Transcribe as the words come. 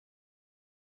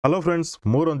Hello friends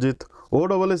मो रंजीत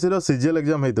ओडब्ल्यूएससी रो CGL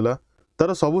exam हेतिला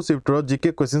तार सबु शिफ्ट रो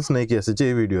जीके क्वेश्चंस नै कि आसी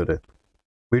ए वीडियो रे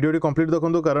वीडियो कंप्लीट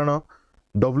देखंतु कारण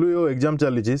डब्ल्यूओ एग्जाम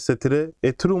चली छि सेथिरे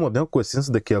एथुरु मध्ये क्वेश्चंस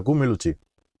देखिया को मिलुछि।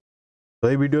 तो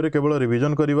ए वीडियो रे केवल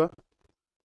रिवीजन करिवा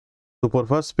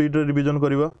सुपरफास्ट स्पीड रे रिवीजन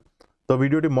करिवा। तो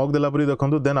वीडियो टी मॉक देला परी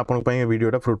देखंतु देन आपन पई ए वीडियो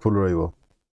टा फ्रूटफुल रहइबो।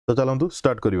 तो चलंतु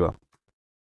स्टार्ट करिवा।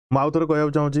 म आउथर कहया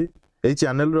चाहूची ए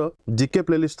चैनल रो जीके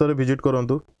प्लेलिस्ट रे विजिट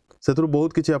करंतु सेथुरु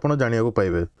बहुत किछि आपण जानिया को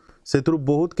पाइबे सेथुरु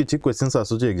बहुत किछि क्वेश्चंस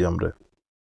आसुची एग्जाम रे।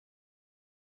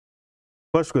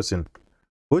 First question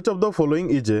which of the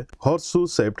following is a horseshoe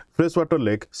shaped freshwater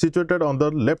lake situated on the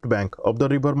left bank of the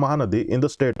river Mahanadi in the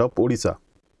state of Odisha।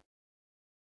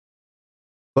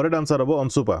 Correct answer हबो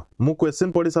अंशुपा। मु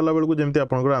क्वेश्चन पढी साला बेलकु जेमति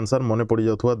आपनकर answer मने पडी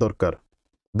जाथुवा दरकार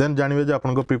then जानिबे जे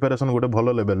आपनकर preparation गोटे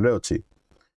भलो लेवल रे अछि।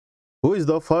 Who is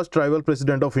the first tribal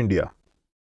president of India?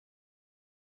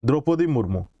 Draupadi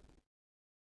Murmu.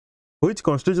 Which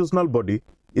constitutional body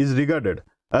is regarded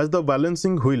as the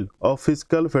balancing wheel of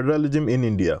fiscal federalism in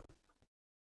India?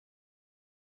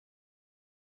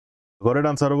 Correct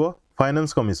answer होगा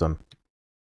Finance Commission।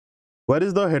 Where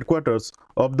is the headquarters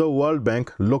of the World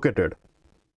Bank located?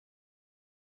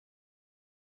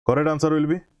 Correct answer will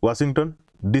be Washington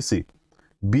DC।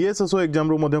 BSSO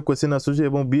exam row Madhya question आसुची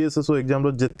एवं BSSO exam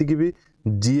रो जति की भी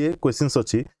GA questions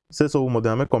अछि से सब मध्य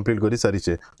हमें कंप्लीट करि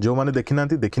सारिचे जो माने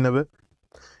देखिनांती देखिनेबे।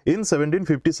 In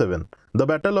 1757, the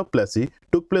Battle of Plassey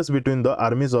took place between the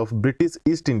armies of British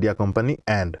East India Company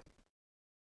and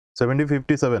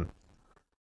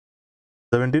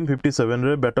 1757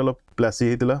 रे Battle of Plassey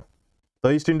हेतिला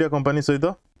तो ईस्ट इंडिया कंपनी सहित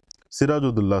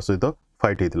सिराजुद्दौला सहित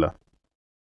फाइट हेतिला।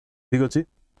 ठीक अछि।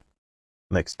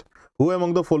 Next who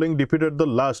among the following defeated the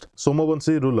last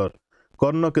Somvanshi ruler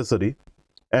Karnakesari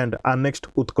and annexed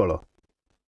Utkal?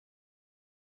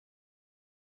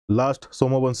 Last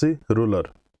Somvanshi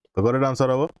ruler तो correct answer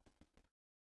हबो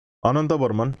अनंत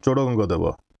Varman चोडगंगदेव।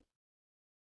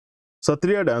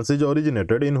 Satriya dance is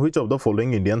originated in which of the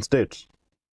following Indian states?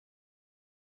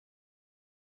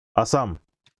 Assam.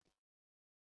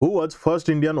 Who was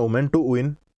first Indian woman to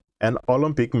win an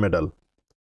Olympic medal?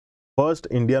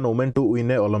 First Indian woman to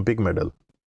win an Olympic medal.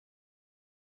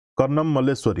 Karnam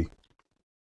Malleswari.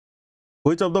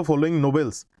 Which of the following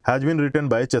novels has been written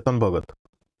by Chetan Bhagat?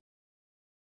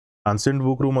 Ancient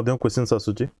book रू मध्य questions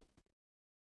आसुची।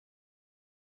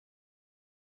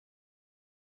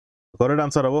 Correct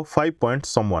answer हबो 5 point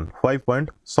someone 5 point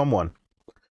someone।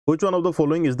 Which one of the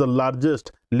following is the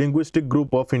largest linguistic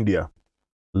group of India?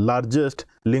 Largest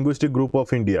linguistic group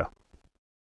of India।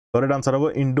 Correct answer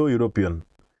हबो Indo-European।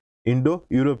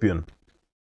 Indo-European।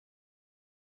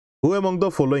 Who among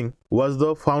the following was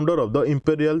the founder of the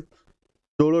imperial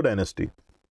Cholo dynasty?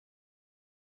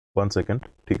 One second,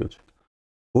 ठीक अछि।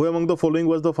 Who among the following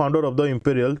was the founder of the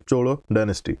imperial Cholo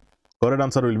dynasty? Correct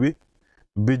answer will be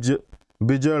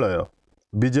विजयलय।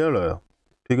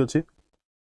 ठीक अछि।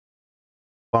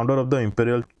 Founder of the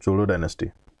imperial चोलो dynasty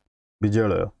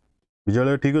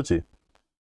विजयलय ठीक अछि।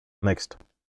 Next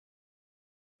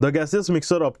the gaseous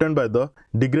mixture obtained by the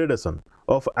degradation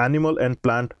of animal and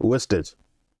plant wastage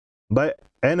by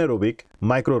anaerobic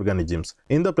microorganisms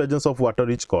in the presence of water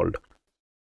is called?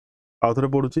 आउथरे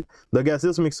पढुची the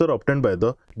gaseous mixture obtained by the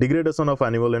degradation of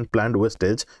animal and plant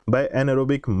wastage by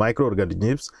anaerobic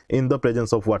microorganisms in the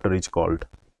presence of water is called?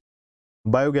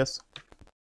 Biogas.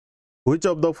 Which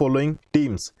of the following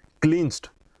teams clinched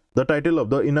the title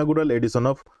of the inaugural edition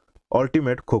of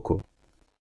Ultimate Kho-Kho?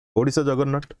 Odisha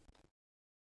Juggernaut.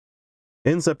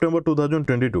 In September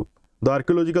 2022, the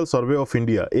Archaeological Survey of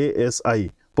India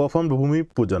 (ASI) performed Bhumi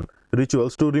Pujan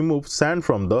rituals to remove sand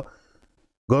from the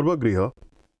Garbhagriha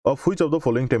of which of the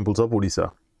following temples of Odisha?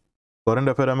 Current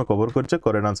affair हमें cover करचे।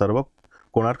 Correct answer होगा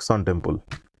Konark Sun Temple।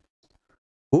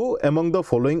 Who among the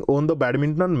following won the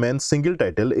badminton men's single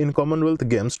title in Commonwealth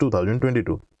Games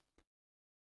 2022?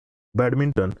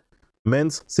 Badminton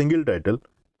men's single title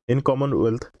in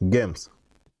Commonwealth Games.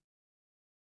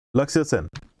 Lakshya Sen.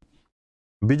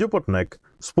 Biju Patnaik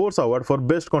Sports Award for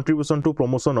Best Contribution to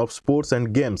Promotion of Sports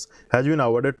and Games has been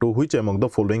awarded to which among the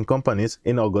following companies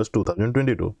in August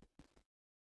 2022?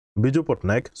 Biju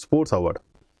Patnaik Sports Award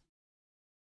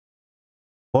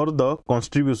for the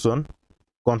contribution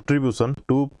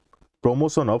to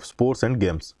promotion of sports and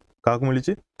games Kaku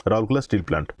milli Rourkela steel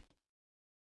plant.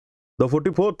 The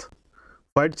 44th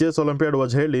Fight Chess Olympiad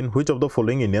was held in which of the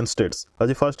following Indian states?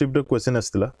 आज first tip question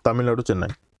आसिला Tamil Nadu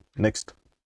Chennai. Next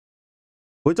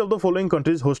which of the following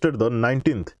countries hosted the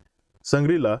 19th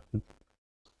Shangri-La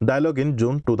Dialogue in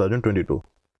June 2022?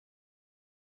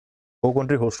 को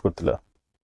country host करथिला?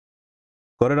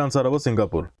 Correct answer हबो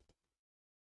Singapore.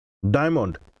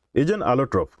 Diamond is an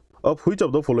allotrope of which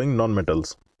of the following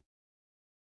non-metals?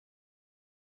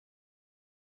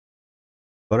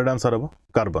 Correct answer habo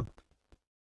carbon.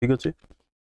 ठीक अछि.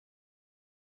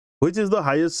 Which is the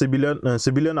highest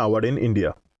civilian award in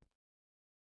India?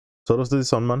 Saraswati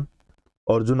Samman,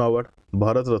 Arjun Award,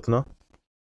 Bharat Ratna.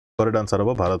 Correct answer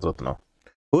habo Bharat Ratna.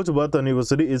 Whose birth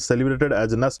anniversary is celebrated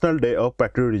as National Day of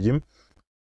Patriotism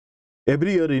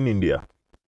every year in India?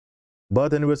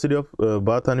 Birth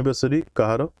anniversary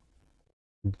kahar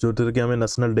जो कि हमें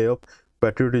national day of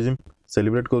patriotism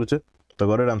celebrate करूचे तो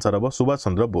correct answer हम Subhash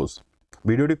Chandra Bose.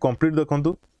 Video complete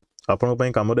देखंतु आपन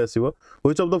पई काम रे आसीबो.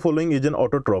 Which of the following is an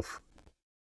autotroph?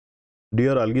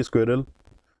 Dear, algae, squirrel,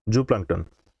 जूप्लांक्टन.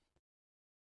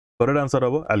 Correct answer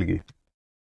हम algae.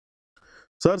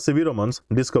 Sir C.V. Raman's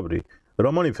discovery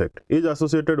Raman effect is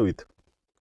associated with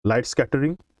light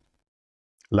scattering.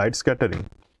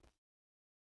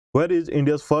 Where is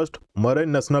India's first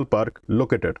marine national park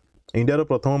located? India रो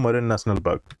प्रथम marine national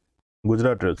park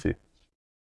Gujarat रे अछि.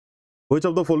 Which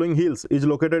of the following hills is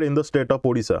located in the state of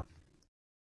Odisha?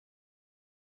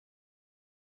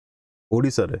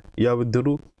 Odisha रे या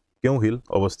विधरु केउ हिल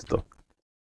अवस्थित?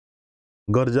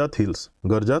 गर्जात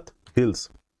hills.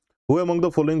 Who among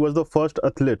the following was the first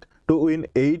athlete to win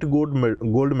 8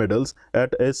 gold medals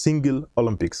at a single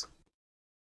Olympics?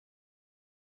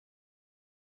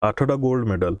 8टा gold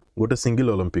medal गोटे single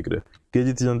Olympic रे के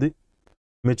जीति जंदी?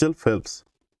 Mitchell Phelps.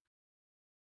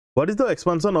 What is the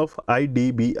expansion of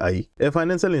IDBI, a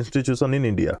financial institution in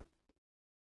India?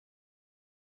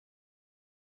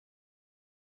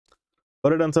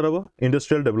 Correct answer habo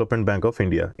Industrial Development Bank of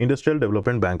India. Industrial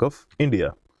Development Bank of India.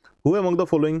 Who among the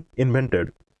following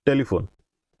invented telephone?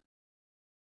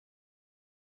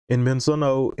 Invention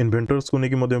और inventors को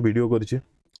नेकी मध्य video करिछि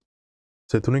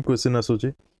सेथुनी question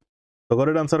आसुछि तो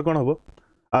correct answer कोन हबो?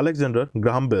 Alexander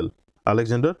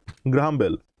Graham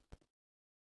Bell.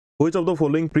 Which of the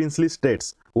following princely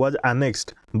states was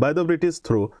annexed by the British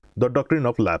through the doctrine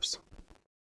of lapse?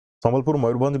 Sambalpur,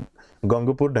 Mayurbhanj,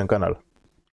 Gangapur, Dhenkanal.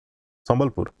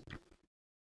 Sambalpur.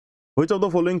 Which of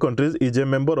the following countries is a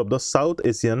member of the South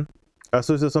Asian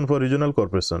Association for Regional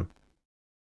Cooperation?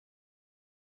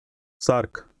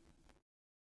 SAARC.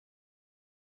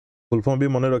 Full form भी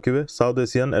मने रखिबे South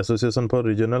Asian Association for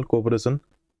Regional Cooperation.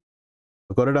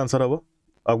 Correct answer habo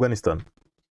Afghanistan.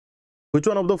 Which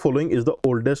one of the following is the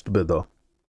oldest Veda?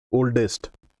 Oldest.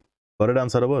 Correct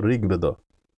answer habo Rig Veda.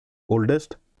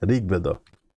 Oldest Rig Veda.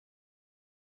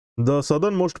 The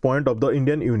southernmost point of the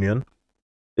Indian Union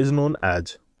is known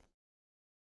as?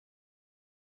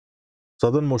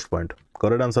 Southernmost point.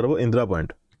 Correct answer habo Indira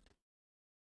Point.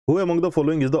 Who among the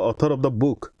following is the author of the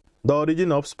book The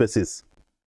Origin of Species?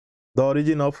 The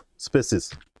Origin of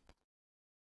Species.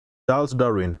 Charles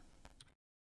Darwin.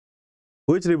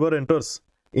 Which river enters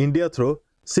India through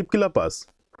Sipkila Pass?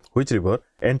 Which river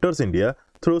enters India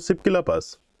through Sipkila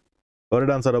Pass?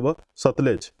 Correct answer habo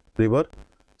Satluj River.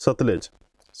 Satluj.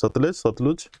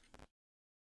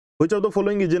 Which of the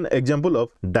following is an example of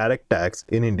direct tax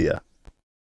in India?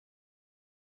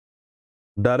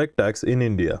 Direct tax in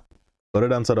India.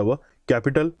 Correct answer habo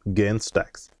capital gains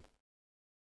tax.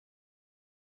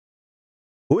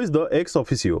 Who is the ex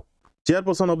officio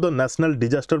chairperson of the National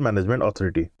Disaster Management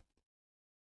Authority?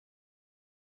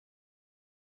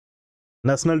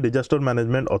 National Disaster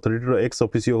Management Authority ro ex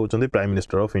officio होचंदी Prime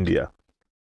Minister of India.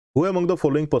 Who among the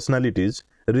following personalities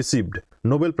received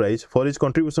Nobel Prize for his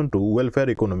contribution to welfare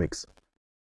economics?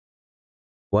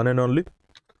 One and only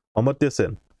Amartya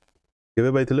Sen.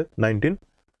 केबे पाइथिले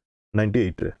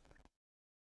 1998 रे.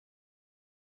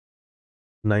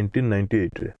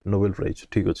 1998 रे Nobel Prize.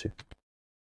 ठीक अछि.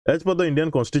 As per the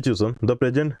Indian Constitution, the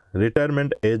present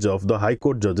retirement age of the High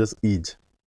Court judges is?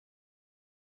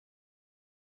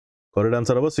 Correct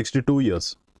answer was 62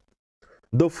 years.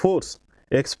 The force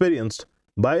experienced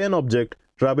by an object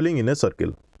traveling in a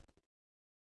circle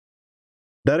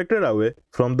directed away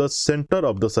from the center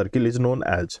of the circle is known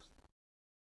as?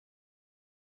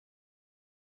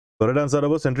 Correct answer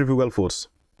was centrifugal force.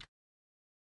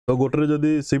 तो गोटरे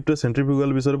जदि shift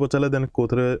centrifugal विषय पचारे then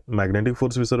कोथरे magnetic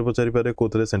force विषय पचारि पारे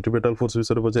कोथरे centripetal force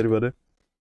विषय पचारि पारे.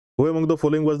 Who among the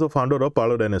following was the founder of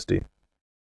Pala dynasty?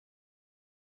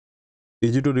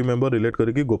 Easy to remember, relate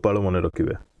करके गोपाल मने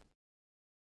रखिबे.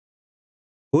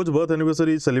 Whose birth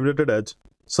anniversary is celebrated as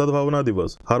Sadbhavana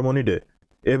Divas, Harmony Day,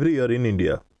 every year in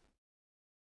India?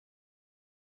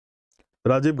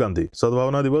 Rajiv Gandhi.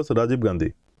 Sadbhavana Divas, Rajiv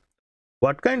Gandhi.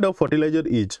 What kind of fertilizer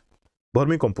is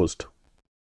vermicompost?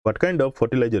 What kind of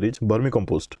fertilizer is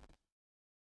vermicompost?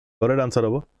 Correct answer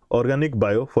habo organic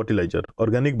bio fertilizer.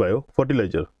 Organic bio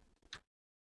fertilizer.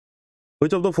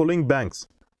 Which of the following banks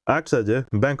acts as a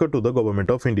banker to the government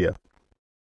of India?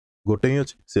 गोटे ही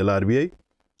अछि से RBI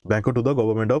bank to the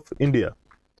government of India.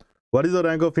 What is the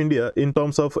rank of India in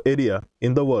terms of area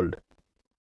in the world?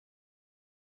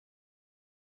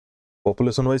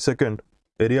 Population wise second,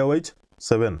 area wise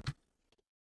 7.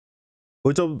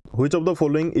 Which of the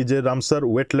following is a Ramsar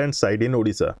wetland site in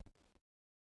Odisha?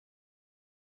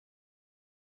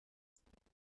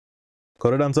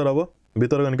 Correct answer habo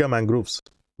Bhitarkanika mangroves.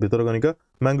 Bhitarkanika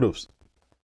mangroves.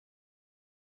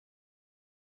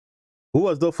 Who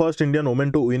was the first Indian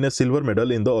woman to win a silver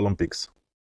medal in the Olympics?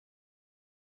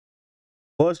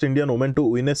 First Indian woman to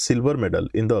win a silver medal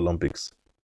in the Olympics.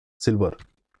 Silver.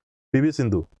 PV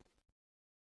Sindhu.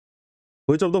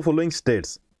 Which of the following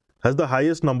states has the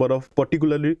highest number of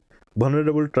particularly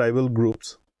vulnerable tribal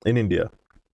groups in India?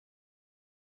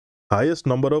 Highest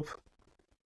number of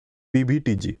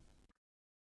PVTG.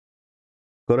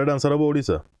 Correct answer habo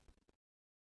Odisha.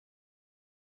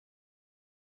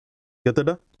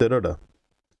 केतेटा 13टा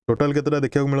total केतेटा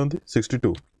देखिया मिलंती 62.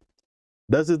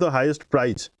 This is the highest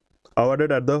prize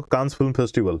awarded at the Cannes Film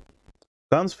Festival.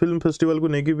 Cannes Film Festival को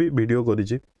नेकी भी video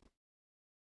करिछि.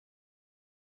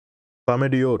 Palme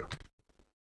d'Or.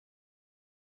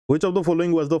 Which of the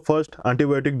following was the first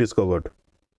antibiotic discovered?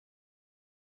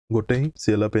 गोटे ही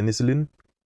सेला penicillin.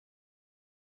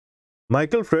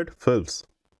 Michael Fred Phelps.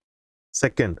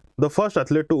 Second, the first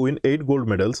athlete to win 8 gold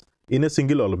medals in a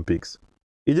single Olympics.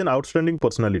 Is an outstanding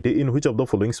personality in which of the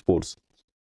following sports?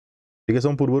 ठीक है,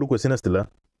 सम पूर्व question आसला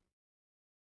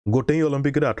गोटे ही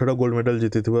Olympic रे 8टा gold medal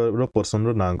जीतिथिबा person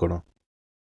रो नाम कोन?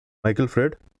 Michael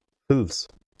Fred Phelps.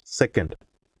 Second,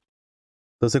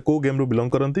 तो से को game row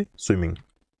belong करंती? Swimming.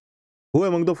 Who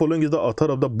among the following is the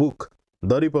author of the book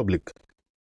the Republic?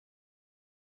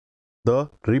 The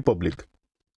Republic.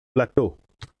 Plato.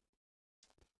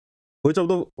 which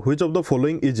of the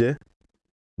following is a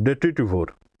detritivore?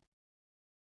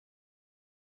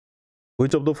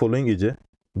 Which of the following is a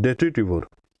detritivore?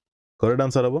 Correct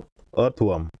answer habo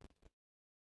earthworm.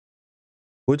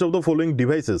 Which of the following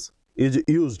devices is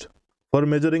used for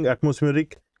measuring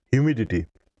atmospheric humidity?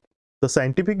 The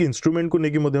scientific instrument को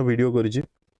नेकी मध्य video करिछि.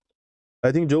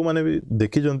 I think जो माने भी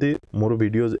देखि जंती more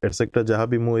videos etcetera जहाँ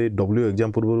भी मो W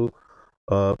exam पूर्व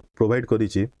प्रोवाइड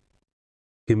करिछि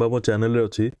किंबा मो चैनल रे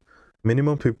अछि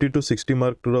minimum 50 to 60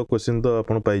 mark row question तो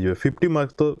आपण पाइ जे 50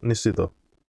 मार्क तो निश्चित.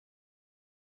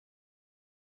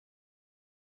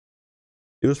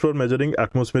 Used for measuring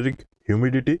atmospheric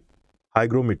humidity,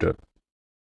 hygrometer.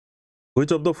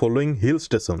 Which of the following hill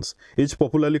stations is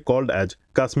popularly called as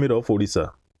Kashmir of Odisha?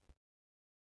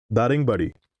 Daringbadi.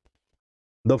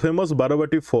 The famous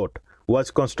Baravati fort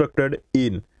was constructed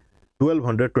in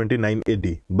 1229 AD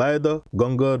by the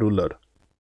Ganga ruler.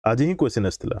 आज ही question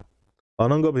आसला.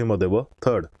 अनंग Bhimdev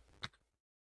third.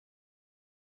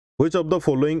 Which of the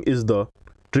following is the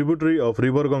tributary of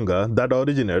river Ganga that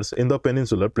originates in the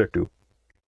peninsular plateau?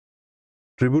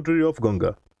 Tributary of Ganga,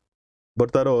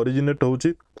 but तार originate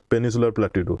होची peninsular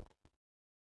plateau.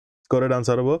 Correct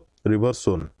answer हबो river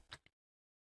Son.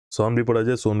 Son भी पढ़ा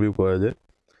जाए, Son भी पढ़ा जाए.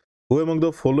 Who among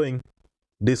the following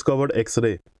discovered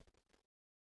X-ray?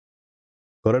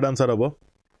 Correct answer habo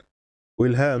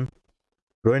Wilhelm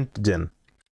Röntgen.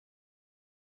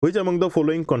 Which among the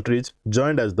following countries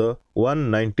joined as the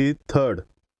 193rd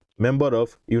member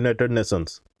of United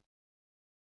Nations?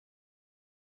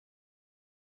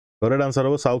 Correct answer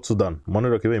habo South Sudan. Mane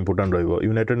rakhibe important rahibo.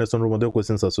 United Nations ro madhya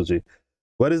questions asuchi.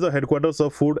 Where is the headquarters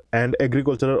of Food and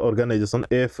Agricultural Organization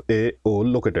FAO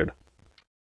located?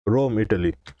 Rome,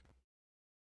 Italy.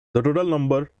 The total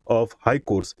number of high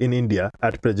courts in India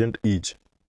at present is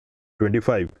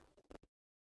 25.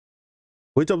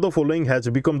 Which of the following has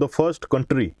become the first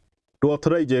country to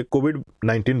authorize a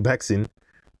COVID-19 vaccine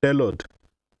tailored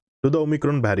to the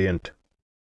Omicron variant?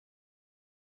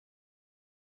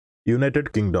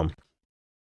 United Kingdom.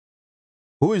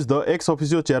 Who is the ex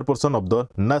officio chairperson of the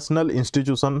National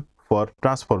Institution for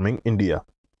Transforming India?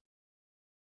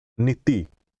 Niti.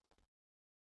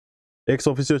 Ex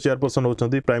officio chairperson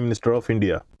होचंती Prime Minister of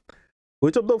India.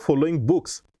 Which of the following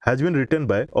books has been written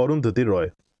by Arundhati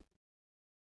Roy?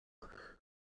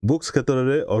 Books क्षेत्र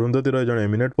रे Arundhati Roy जन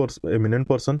eminent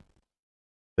person.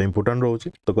 The important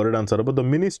रोची. तो correct answer है The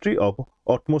Ministry of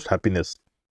Utmost Happiness.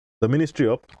 The Ministry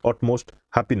of Utmost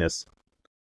Happiness.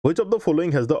 Which of the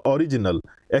following has the original,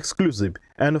 exclusive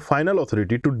and final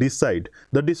authority to decide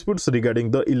the disputes regarding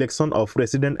the election of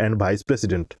president and vice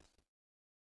president?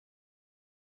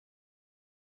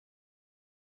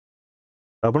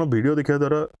 आपण video देखा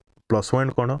द्वारा plus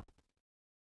point कौन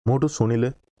मोटू शुणिले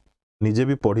निजे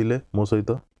भी पढ़िले मो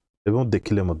सहित एवं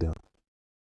देखिले मध्य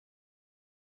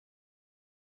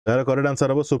तार करेक्ट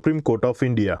आंसर हबो supreme court of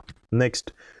India.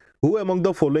 Next, who among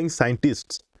the following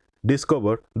scientists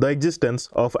discovered the existence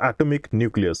of atomic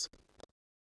nucleus?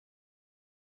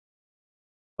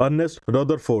 Ernest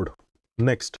Rutherford.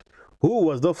 Next, who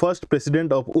was the first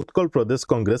president of Utkal Pradesh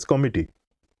Congress Committee?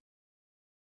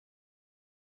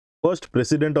 First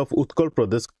president of Utkal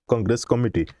Pradesh Congress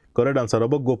Committee. Correct answer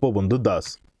of Gopabandhu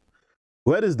Das.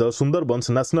 Where is the Sundarbans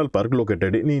National Park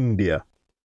located in India?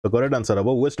 The correct answer of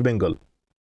West Bengal.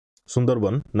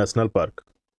 Sundarban National Park.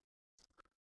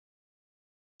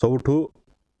 सबुठु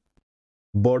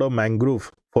बड़ mangrove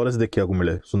forest देखा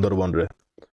मिले सुंदरबन रे.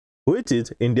 Which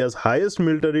is India's highest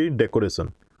military decoration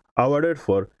awarded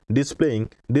for displaying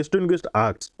distinguished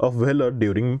acts of valor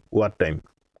during wartime?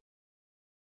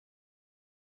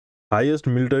 Highest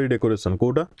military decoration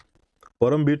Kota?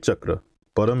 Paramveer Chakra.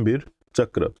 Paramveer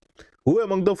Chakra. Who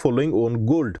among the following won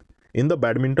gold in the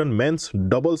badminton men's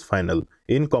doubles final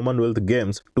in Commonwealth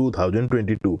Games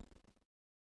 2022?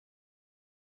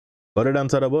 Correct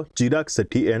answer of Chirag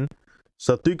Sethi and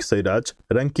Satwik Sairaj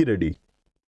Ranki Reddy.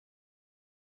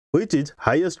 Which is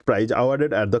highest prize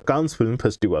awarded at the Cannes Film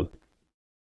Festival?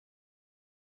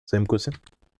 Same question.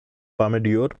 Palme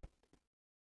d'Or.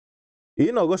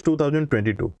 In August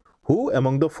 2022, who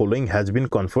among the following has been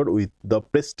conferred with the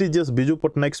prestigious Biju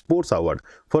Patnaik Sports Award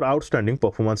for outstanding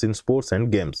performance in sports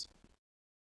and games?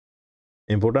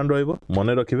 Important रहिबो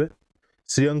मने रखिबे.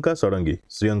 Sriyanka Sarangi.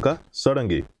 Sriyanka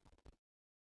Sarangi.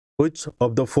 Which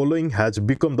of the following has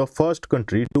become the first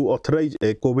country to authorize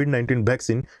a COVID-19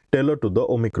 vaccine tailored to the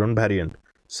Omicron variant?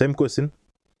 Same question.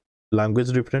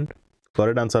 Language different.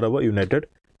 Correct answer of United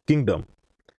Kingdom.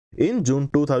 In June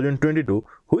 2022,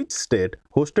 which state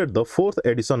hosted the 4th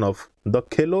edition of the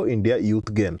Khelo India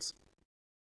Youth Games?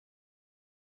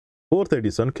 4th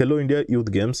edition Khelo India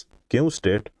Youth Games केउ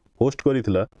state host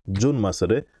करिथिला? June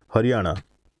मासरे Haryana.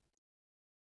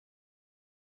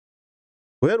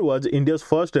 Where was India's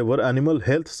first ever Animal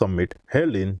Health Summit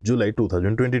held in July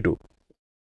 2022?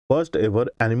 First ever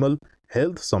Animal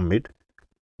Health Summit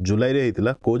July रे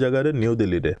हितला को जगह रे? New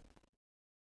Delhi रे.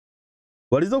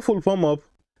 What is the full form of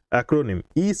acronym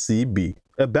ECB?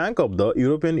 A bank of the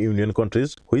European Union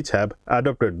countries which have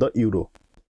adopted the euro.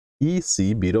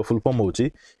 ECB row full form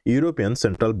होची European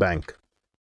Central Bank.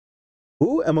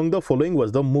 Who among the following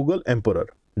was the Mughal emperor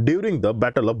during the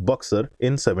Battle of Buxar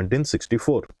in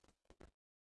 1764?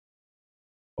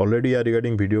 Already are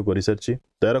regarding video को research.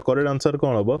 There are correct answer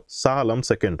कौन होगा? Shah Alam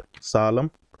second. Shah Alam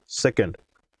second.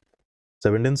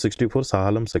 1764 Shah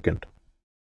Alam second.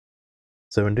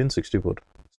 1764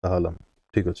 Shah Alam.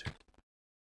 ठीक है.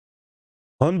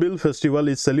 Hornbill Festival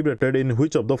is celebrated in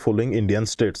which of the following Indian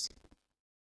states?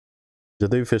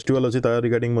 जते भी festival अछि तार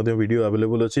regarding मध्ये वीडियो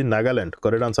अवेलेबल अछि. नागालैंड.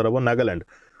 करेक्ट आंसर अब Nagaland.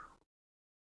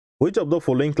 Which of the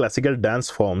following classical dance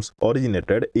forms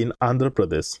originated in Andhra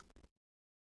Pradesh?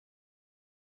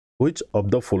 Which of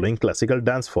the following classical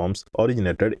dance forms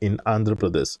originated in Andhra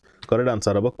Pradesh? Correct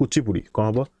answer अब कुचिपुड़ी. कौन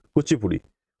होगा? Kuchipudi.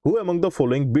 Who among the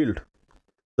following built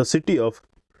the city of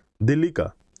Delhi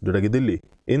का जोटा कि Delhi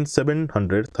in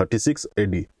 736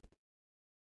 AD?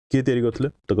 किए तैयारी करथिले?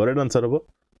 तो करेक्ट आंसर अब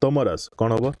तोमरास.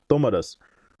 कौन होगा? तोमरास.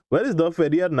 Where is the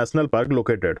Periyar National Park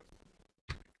located?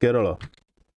 Kerala.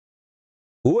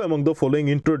 Who among the following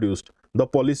introduced the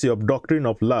policy of doctrine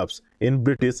of lapse in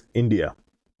British India?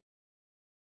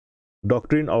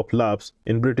 Doctrine of lapse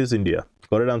in British India.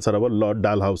 Correct answer about Lord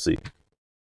Dalhousie.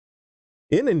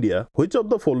 In India, which of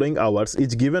the following awards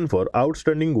is given for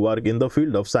outstanding work in the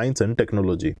field of science and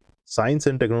technology? Science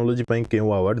and technology ପାଇଁ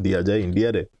କେଉଁ award दिया जाए India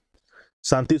रे?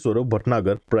 Shanti Swarup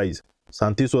Bhatnagar prize.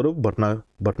 Shanti Swarup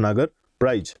Bhatnagar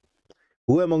prize.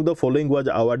 Who among the following was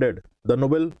awarded the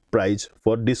Nobel Prize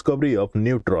for discovery of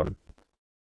neutron?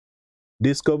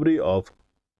 Discovery of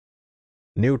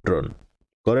neutron.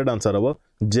 Correct answer of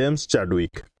James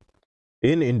Chadwick.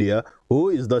 In India, who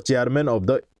is the chairman of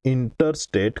the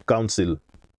Interstate Council?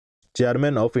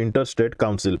 Chairman of Interstate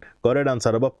Council. Correct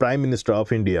answer of Prime Minister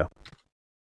of India.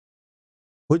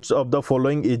 Which of the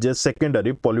following is a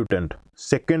secondary pollutant?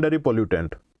 Secondary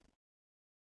pollutant.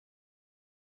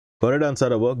 Correct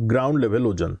answer of ground level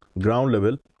ozone. Ground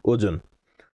level ozone.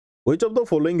 Which of the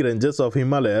following ranges of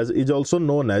Himalayas is also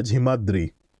known as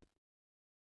Himadri?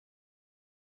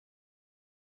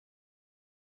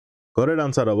 Correct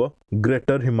answer of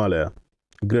Greater Himalaya.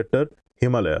 Greater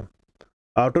Himalaya.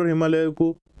 Outer Himalaya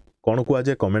को कौन को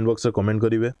आज comment box रे comment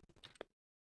करिवे.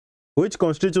 Which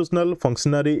constitutional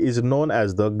functionary is known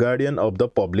as the guardian of the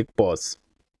public purse?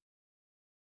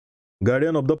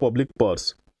 Guardian of the public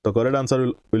purse. The correct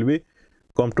answer will be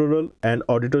Comptroller and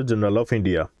Auditor General of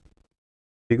India.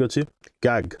 ठीक अछि.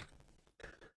 CAG.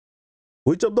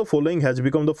 Which of the following has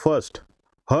become the first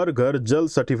Har Ghar Jal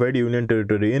certified union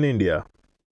territory in India?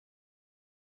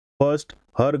 first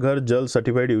Har Ghar Jal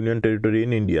certified union territory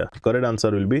in India? Correct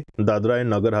answer will be Dadra and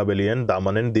Nagar Haveli and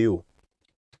Daman and Diu.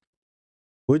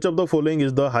 Which of the following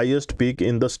is the highest peak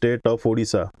in the state of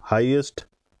Odisha? Highest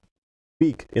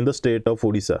peak in the state of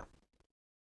Odisha.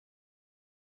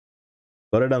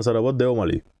 Correct answer about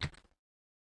Devamali.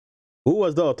 Who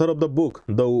was the author of the book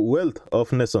The Wealth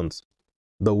of Nations?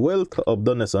 The Wealth of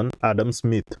the Nation, Adam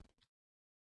Smith.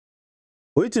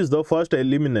 Which is the first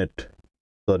element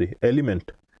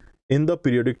in the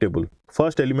periodic table?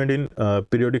 First element in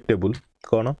periodic table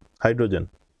कौन? Hydrogen.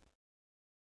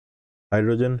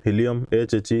 Hydrogen, helium,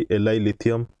 HHE, Li,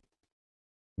 lithium,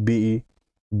 Be,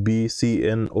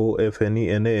 BCNO,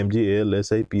 FNE, Na, Mg, Al,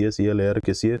 Si, PS, El, Ar,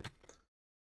 KCl.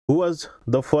 Who was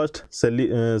the first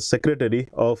secretary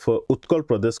of Utkal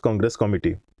Pradesh Congress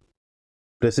Committee?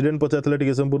 President पचारला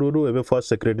टिके संपूर्ण एबे first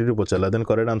secretary पचारला then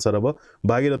correct answer हबो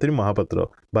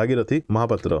Bhagirathi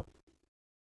Mahapatra.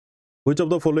 Which of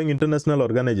the following international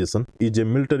organization is a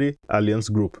military alliance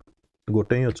group?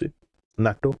 गोटे ही अछि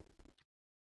NATO.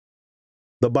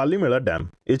 The Balimela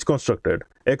Dam is constructed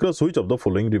across which of the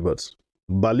following rivers?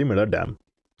 Balimela Dam.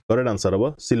 Correct answer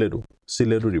haba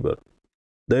Sileru river.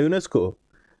 The UNESCO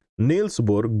Niels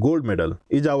Bohr Gold Medal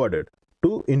is awarded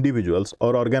to individuals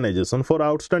or organization for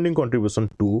outstanding contribution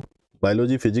to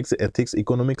biology, physics, ethics,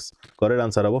 economics. Correct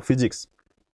answer haba physics.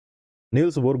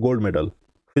 Niels Bohr Gold Medal,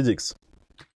 physics.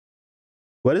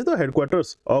 Where is the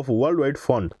headquarters of Worldwide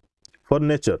Fund for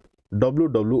Nature,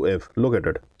 WWF,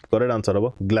 located? Correct answer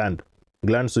haba Gland,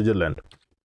 Switzerland.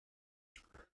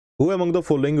 Who among the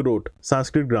following wrote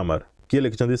Sanskrit grammar? किए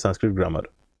लिखिछन्ति Sanskrit grammar?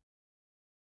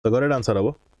 The correct answer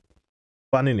haba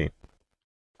Panini.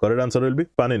 Correct answer will be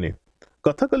Panini.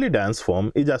 Kathakali dance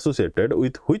form is associated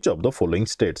with which of the following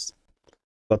states?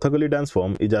 Kathakali dance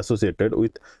form is associated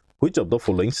with which of the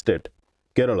following state?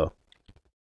 Kerala.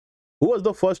 Who was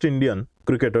the first Indian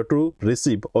cricketer to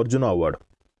receive Arjuna Award?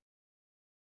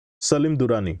 Salim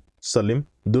Durrani,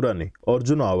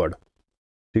 Arjuna Award.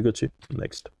 ठीक अछि.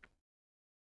 Next.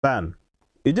 PAN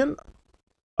is an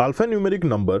alphanumeric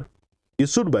number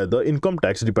issued by the Income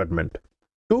Tax Department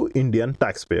to Indian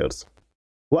taxpayers.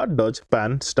 What does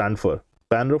PAN stand for?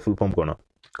 PAN ro full form cone?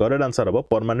 Correct answer haba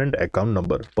permanent account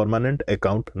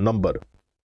number.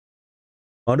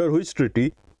 Under which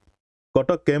treaty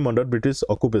Cuttack came under British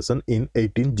occupation in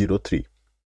 1803?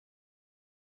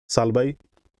 Salbai,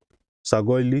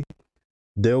 Sagoili,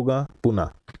 Devga, Pune.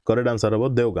 Correct answer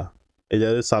haba Devga.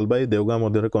 एजारे Salbai देवगा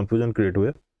Madhya confusion create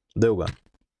हुए देवगा.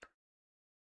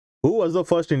 Who was the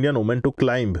first Indian woman to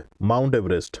climb Mount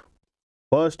Everest?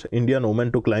 First Indian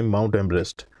woman to climb Mount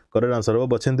Everest. Correct answer was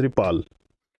Bachendri Pal.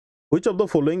 Which of the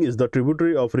following is the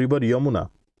tributary of river Yamuna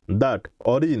that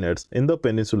originates in the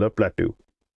Peninsular Plateau?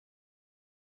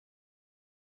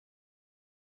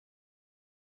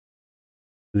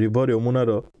 River Yamuna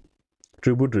ro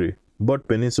tributary but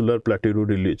Peninsular Plateau ru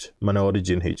release माने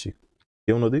origin heichi.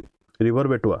 केउ नदी? River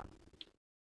Betwa.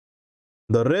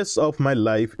 The Rest of My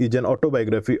Life is an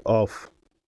autobiography of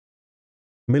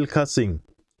Milkha Singh.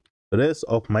 Rest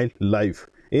of My Life.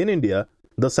 In India,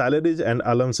 the salaries and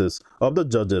allowances of the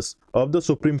judges of the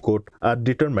Supreme Court are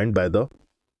determined by the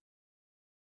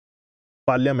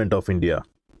Parliament of India.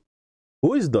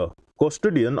 Who is the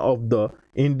custodian of the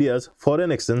India's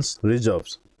foreign exchange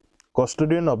reserves?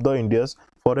 Custodian of the India's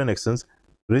foreign exchange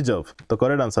reserve. The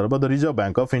correct answer is the Reserve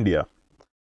Bank of India.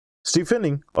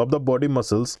 Stiffening of the body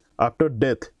muscles after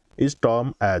death is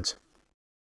termed as.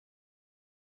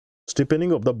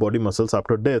 Stiffening of the body muscles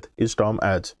after death is termed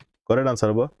as. Correct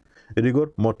answer is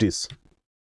rigor mortis.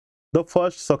 The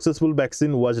first successful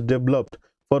vaccine was developed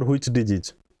for which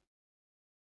disease?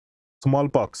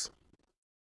 Smallpox.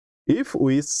 If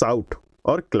we shout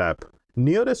or clap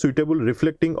near a suitable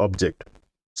reflecting object,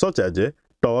 such as a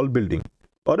tall building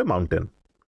or a mountain,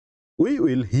 we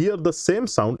will hear the same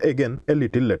sound again a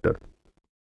little later.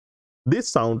 This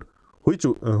sound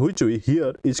which we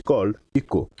hear is called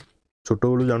echo.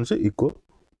 Choto bolu janse echo.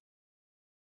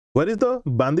 Where is the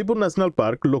Bandipur National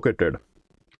Park located?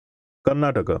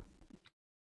 Karnataka.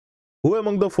 Who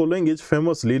among the following is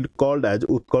famously called as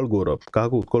Utkal Gaurav?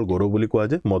 Kahaku Utkal Gaurav boli kuha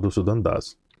jaye? Madhusudan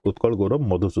Das. Utkal Gaurav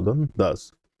Madhusudan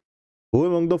Das. Who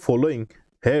among the following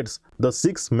heads the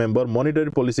 6-member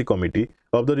Monetary Policy Committee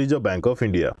of the Reserve Bank of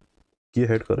India? किए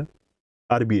head करे?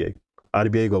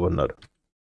 RBI governor.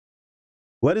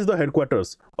 Where is the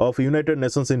headquarters of United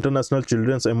Nations International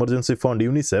Children's Emergency Fund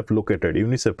UNICEF located?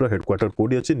 UNICEF ro headquarter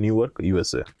kodi achi Newark,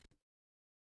 USA.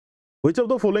 Which of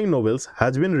the following novels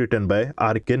has been written by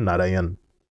R.K. Narayan?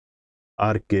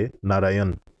 R.K.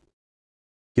 Narayan.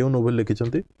 क्यों novel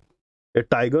लिखिछन्ति? A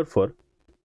Tiger for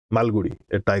Malgudi.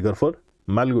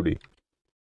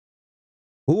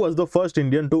 Who was the first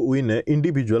Indian to win an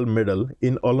individual medal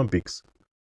in Olympics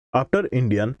after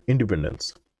Indian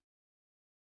independence?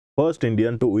 First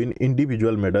Indian to win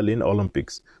individual medal in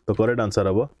Olympics. The correct answer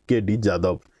is K.D.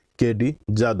 Jadhav. K.D.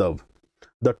 Jadhav.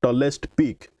 The tallest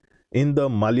peak in the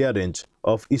Malya range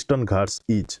of Eastern Ghats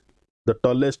is. The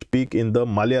tallest peak in the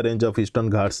Malya range of Eastern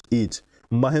Ghats is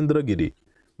Mahendragiri.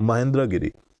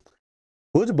 Mahendragiri.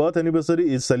 Whose birth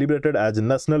anniversary is celebrated as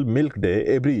National Milk Day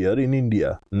every year in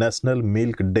India? National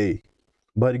Milk Day.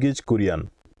 Bhargij Kurian.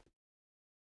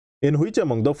 In which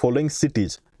among the following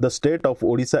cities the state of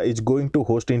Odisha is going to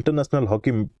host International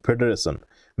Hockey Federation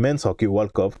Men's Hockey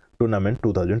World Cup Tournament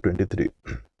 2023?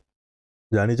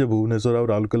 जानिचे Bhubaneswar और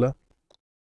Rourkela.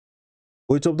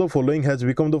 Which of the following has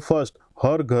become the first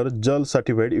हर घर जल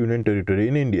certified union territory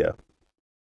in India?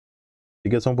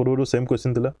 ठीक है, संपूर्ण same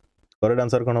question थिला. Correct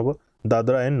answer कौन हम?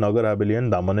 Dadra and Nagar Haveli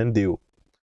and दामन and Diu.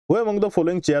 Who among the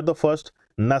following chaired the first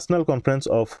national conference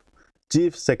of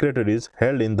chief secretaries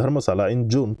held in Dharmasala in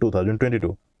June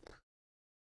 2022?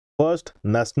 First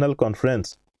national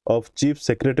conference of chief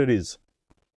secretaries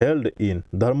held in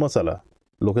Dharmasala.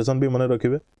 Location भी मने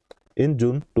रखिबे. In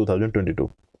June 2022.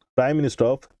 Prime Minister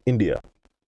of India.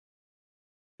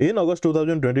 In August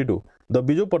 2022, the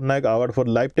Biju Patnaik Award for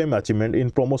Lifetime Achievement in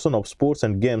Promotion of Sports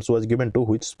and Games was given to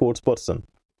which sports person?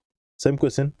 Same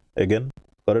question again.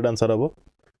 Correct answer habo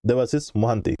Devashish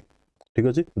Mohanty. ठीक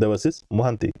अछि, Devashish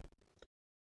Mohanty.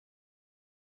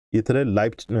 इथरे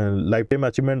lifetime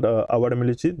achievement award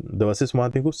मिली देवाशीष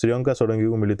महांती को. श्रीयंका षडंगी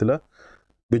को मिली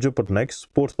Biju Patnaik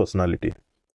sports personality.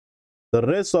 The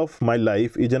race of my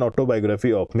life is an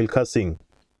autobiography of Milkha Singh.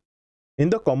 In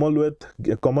the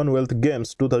Commonwealth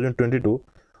games 2022,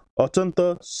 Achanta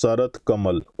Sharath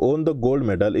Kamal own the gold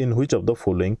medal in which of the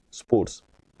following sports?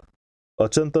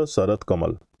 Achanta Sharath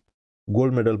Kamal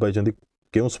gold medal पाइछंती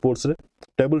केउ sports रे?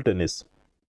 Table tennis.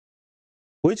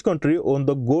 Which country won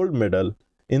the gold medal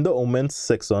in the women's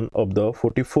section of the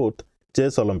 44th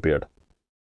Chess Olympiad?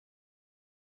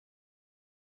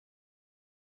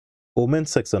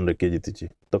 Women's section रे के जीती.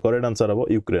 तो correct answer हबो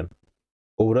Ukraine.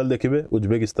 Overall देखिबे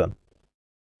Uzbekistan.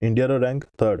 India row rank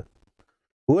 3rd.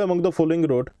 Who among the following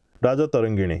wrote राजा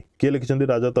तरंगिणी? के लिखिछंती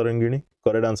राजा Tarangini?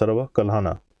 Correct answer हबो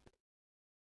Kalhana.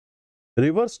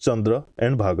 Rivers Chandra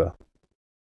and Bhaga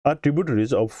are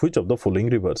tributaries of which of the following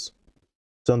rivers?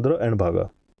 Chandra and Bhaga.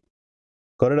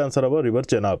 Correct answer haba river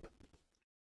Chenab.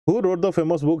 Who wrote the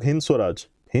famous book Hind Swaraj?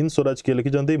 Hind Swaraj ke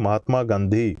likhijanti Mahatma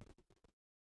Gandhi.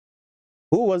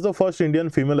 Who was the first Indian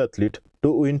female athlete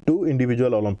to win 2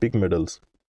 individual Olympic medals?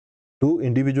 2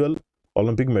 individual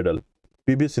Olympic medal.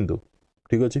 PV Sindhu.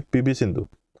 ठीक अछि, PV Sindhu.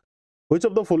 Which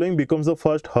of the following becomes the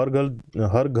first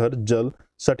हर घर जल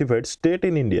certified state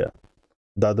in India?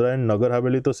 Dadra and Nagar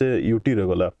Haveli तो से UT रे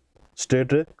गला.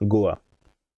 State रे Goa.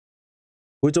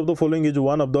 Which of the following is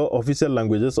one of the official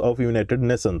languages of United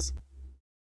Nations?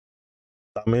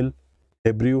 Tamil,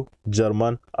 Hebrew,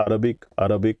 German, Arabic.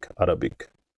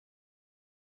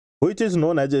 Which is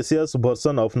known as Asia's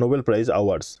version of Nobel Prize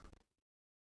awards?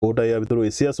 Kota या भितर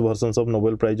Asia's versions of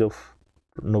Nobel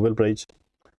Prize.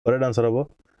 Correct answer हबो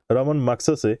Raman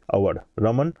Magsaysay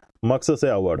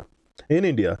Award. In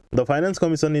India, the Finance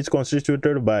Commission is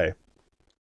constituted by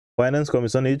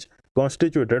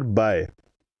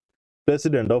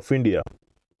President of India.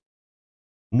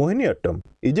 Mohiniyattam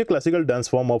is a classical dance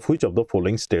form of which of the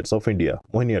following states of India?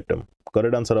 Mohiniyattam.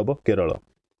 Correct answer habo Kerala.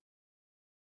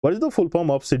 What is the full form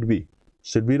of SIDBI?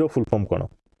 SIDBI ro full form kono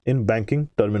in banking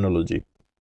terminology?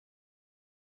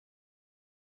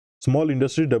 Small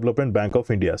Industries Development Bank of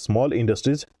India. Small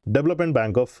Industries Development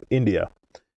Bank of India.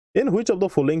 In which of the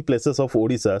following places of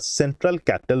Odisha Central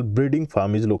Cattle Breeding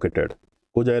Farm is located?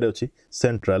 को जाय रे अछि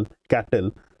Central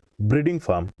Cattle Breeding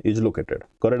Farm is located.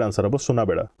 Correct answer habo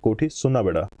Sunabeda. Koti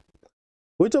Sunabeda.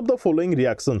 Which of the following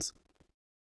reactions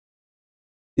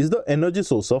is the energy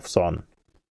source of sun?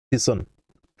 Fission,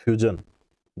 fusion,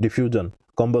 diffusion,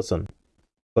 combustion.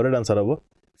 Correct answer habo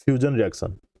fusion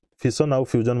reaction. Fission और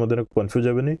fusion मध्ये confuse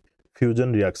हेबेनी. Fusion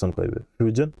reaction कहबे.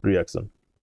 Fusion reaction.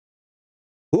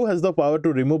 Who has the power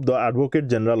to remove the Advocate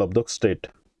General of the state?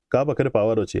 का पाखरे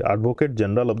power अछि Advocate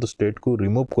General of the state को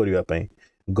remove करिया पई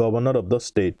Governor of the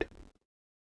state.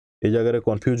 ए जगह रे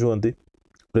कंफ्यूज होंती.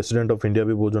 President of India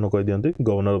भी बहुत जन कहि दियंती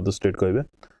Governor of the state कहबे.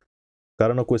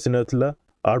 कारण question एथिला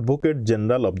Advocate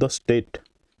General of the state.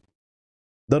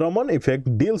 The Raman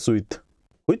effect deals with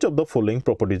which of the following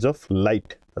properties of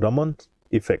light? Raman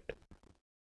effect.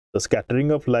 The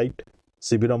scattering of light.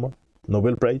 C.V. Raman.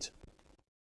 Nobel Prize.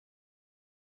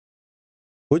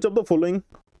 Which of the following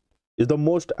is the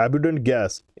most abundant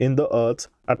gas in the Earth's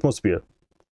atmosphere?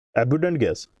 Abundant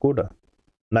gas, Kota.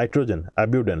 Nitrogen,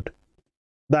 abundant.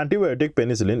 The antibiotic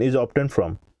penicillin is obtained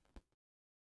from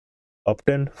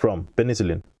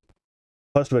penicillin.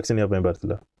 First vaccine यहाँ पे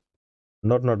बार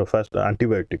not a first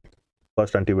antibiotic.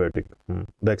 First antibiotic.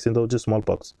 Vaccine तो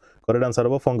smallpox. Correct answer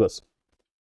है fungus.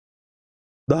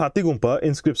 The Hathigumpa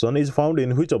inscription is found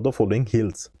in which of the following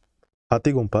hills?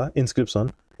 Hathigumpa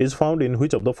inscription is found in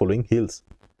which of the following hills?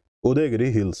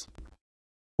 Udayagiri Hills.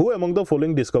 Who among the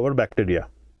following discovered bacteria?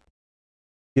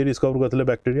 Here discover करथिले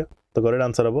bacteria. The correct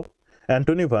answer है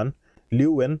Anthony van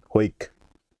Leeuwenhoek.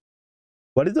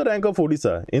 What is the rank of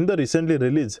Odisha in the recently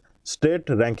released State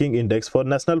Ranking Index for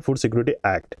National Food Security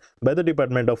Act by the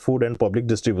Department of Food and Public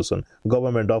Distribution,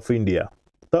 Government of India?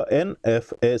 The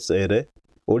NFSA रे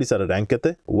Odisha रे rank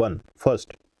केते 1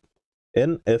 first.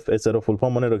 NFSA रो full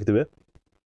form मने रखिथिबे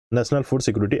National Food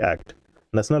Security Act.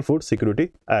 National Food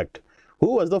Security Act.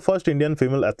 Who was the first Indian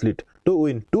female athlete to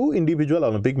win 2 individual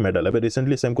Olympic medal? अबे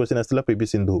recently same question आस्थिला PV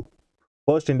Sindhu.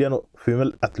 First Indian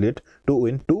female athlete to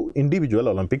win 2 individual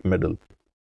Olympic medal.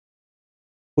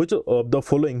 Which of the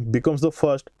following becomes the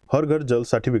first Har Ghar Jal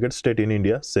certificate state in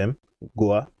India? Same,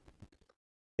 Goa.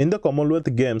 In the Commonwealth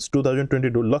Games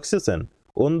 2022, Lakshya Sen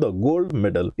won the gold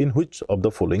medal in which of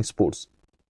the following sports?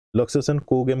 Lakshya Sen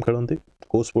को game खेलंती,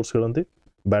 को sports खेलंती,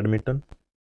 badminton.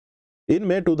 In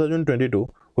May 2022,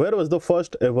 where was the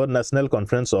first ever National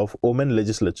Conference of Women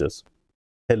Legislatures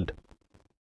held?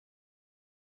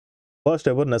 First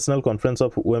ever National Conference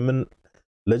of Women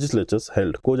Legislatures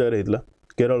held. को जगह रहितला?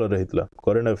 Kerala रहितला.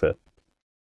 Current affair.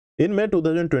 In May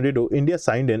 2022, India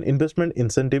signed an investment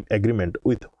incentive agreement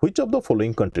with which of the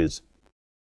following countries?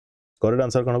 Correct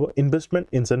answer कौन होगा? Investment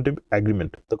incentive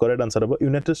agreement. The correct answer होगा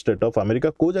United States of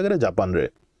America. को जगह Japan रे.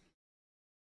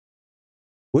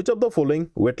 Which of the following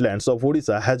wetlands of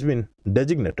Odisha has been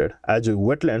designated as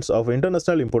wetlands of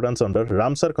international importance under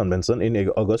Ramsar Convention in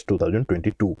August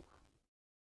 2022?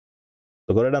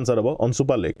 The correct answer होगा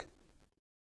Onsupa Lake.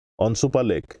 Onsupa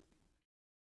Lake.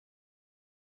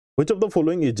 Which of the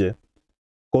following is a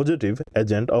causative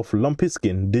agent of lumpy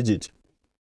skin disease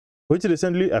which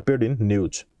recently appeared in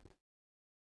news?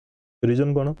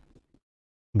 Reason कौन?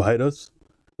 Virus,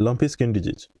 lumpy skin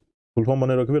disease. Full form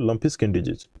मने रखिबे lumpy skin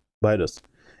disease. Virus.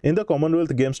 In the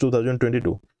Commonwealth Games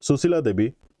 2022, Susila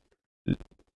Devi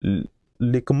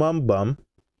Likmambam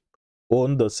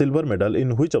won the silver medal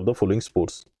in which of the following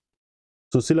sports?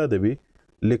 Susila Devi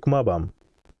Likmambam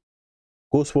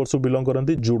को sports belong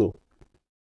करंती? Judo.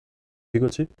 ठीक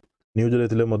अछि news रे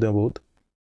थिले मध्य बहुत.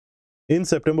 In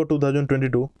September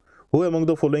 2022, who among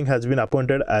the following has been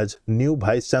appointed as new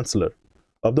Vice Chancellor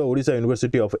of the Odisha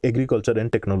University of Agriculture and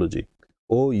Technology,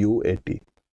 OUAT?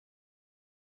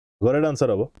 Correct answer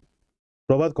अब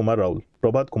Prabhat Kumar Rahul.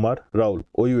 Prabhat Kumar Rahul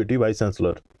OUAT Vice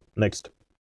Chancellor. Next.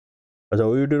 अच्छा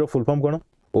OUAT रो full form कौन?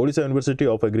 Odisha University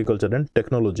of Agriculture and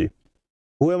Technology.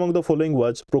 Who among the following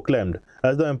was proclaimed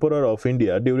as the Emperor of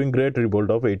India during Great Revolt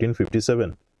of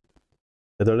 1857?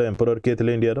 एतले emperor के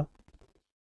थिले India row?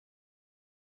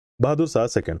 Bahadur Shah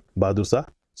second. Bahadur Shah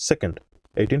second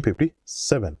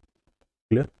 1857.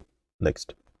 Clear?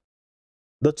 Next.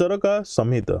 The Charaka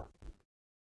Samhita.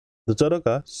 The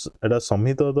Charaka एटा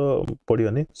संहिता तो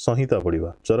पढ़ियानी संहिता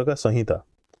पढ़िबा. Charaka Samhita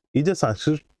is a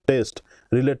Sanskrit text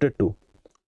related to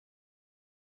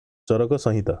Charaka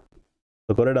Samhita.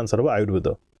 The correct answer is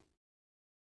Ayurveda.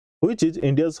 Which is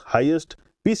India's highest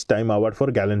peacetime award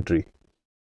for gallantry?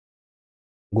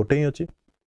 गोटे ही अच्छी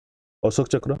अशोक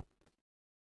चक्र.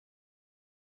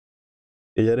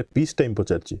 एजारे peace time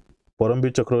पचारची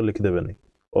Paramvir चक्र लिखिदेवे नहीं.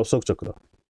 अशोक चक्र.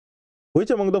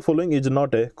 Which among the following is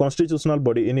not a constitutional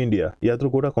body in India? या तो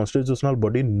Kota constitutional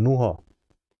body नुह.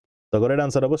 The correct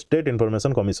answer है State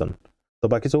Information Commission. तो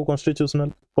बाकी सब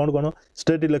constitutional कौन कौन?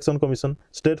 State Election Commission,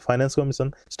 State Finance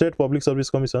Commission, State Public Service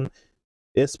Commission,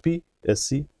 SP,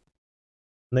 SC.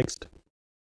 Next.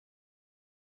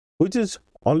 Which is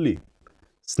only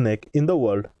snake in the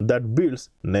world that builds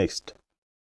nest?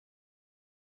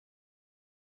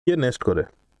 ये nest करे.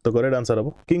 तो correct answer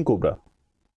है king cobra.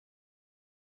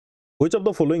 Which of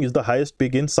the following is the highest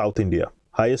peak in South India?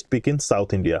 Highest peak in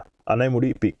South India.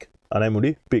 Anaimudi Peak.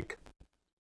 Anaimudi Peak.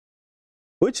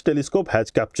 Which telescope has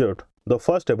captured the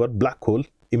first ever black hole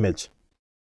image?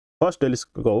 First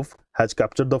telescope has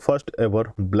captured the first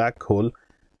ever black hole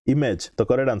image. The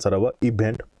correct answer is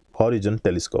Event Horizon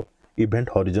Telescope. Event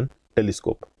Horizon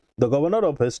Telescope. The governor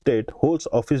of a state holds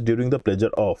office during the pleasure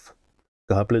of.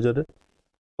 कहाँ pleasure है?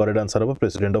 Correct answer is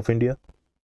President of India.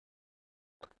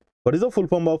 What is the full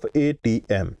form of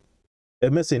ATM? A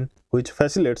machine which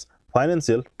facilitates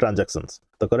financial transactions.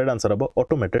 The correct answer is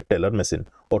automated teller machine.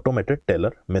 Automated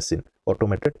teller machine.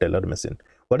 Automated teller machine.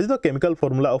 What is the chemical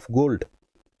formula of gold?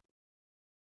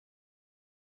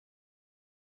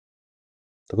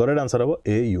 तो correct answer हम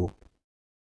AU।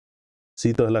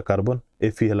 सी तो है carbon,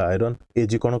 Fe है iron,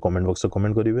 Ag कौन comment box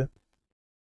comment करेंगे।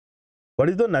 What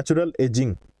is the natural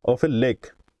ageing of A lake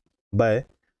bye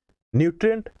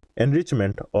nutrient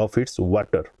enrichment of its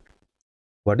water?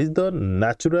 What is the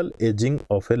natural ageing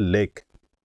of A lake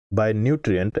bye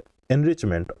nutrient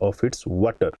enrichment of its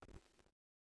water?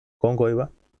 कौन कहवा?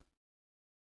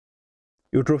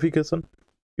 Eutrophication,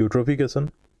 eutrophication.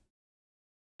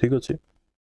 ठीक अच्छे।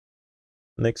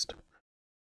 Next,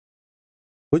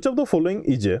 which of the following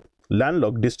is a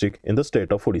landlocked district in the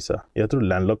state of Odisha? या तो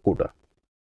landlocked Kota.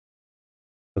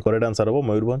 तो correct answer हम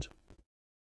मयूरभंज।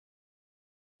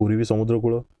 पुरी भी समुद्र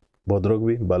कूल, भद्रक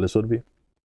भी, बालेश्वर भी।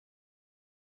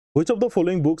 which of the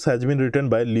following books has been written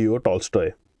by Leo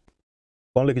Tolstoy?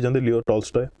 कौन लिखिछन्ते Leo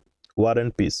Tolstoy? War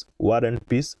and Peace, War and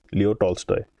Peace, Leo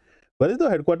Tolstoy. Where is the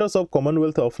headquarters of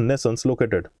Commonwealth of Nations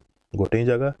located? गोटे ही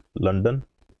जगह London,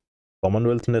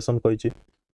 Commonwealth nation कहिछि।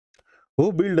 Who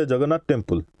built a Jagannath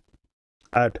temple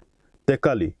at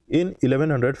Tekali in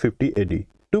 1150 AD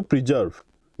to preserve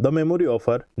the memory of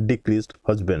her deceased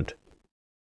husband?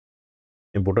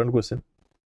 Important question.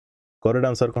 Correct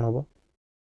answer कौन होगा?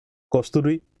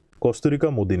 कस्तूरिका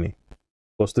मोदिनी,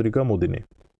 कस्तूरिका मोदिनी।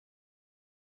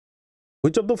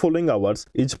 Which of the following awards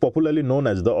is popularly known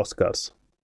as the Oscars?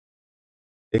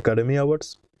 Academy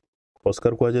Awards,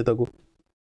 Oscar को जाए ताको।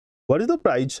 What is the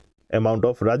prize amount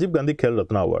of Rajiv Gandhi Khel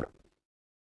Ratna Award?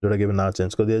 जोड़ा के ना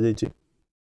change कर दिया जाइए।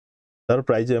 तार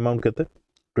प्राइज अमाउंट केते?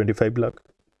 25 lakh.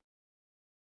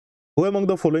 Who among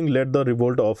the following led the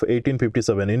revolt of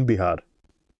 1857 in Bihar?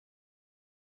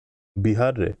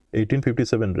 Bihar रे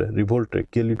 1857 रे रिवोल्ट रे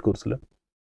के लीड करसले?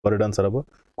 करेक्ट आंसर अब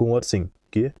कुंवर सिंह।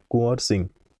 के Kunwar Singh.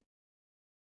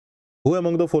 Who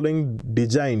among the following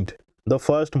designed the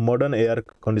first modern air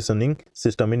conditioning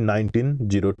system in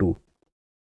 1902?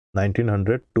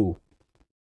 1902.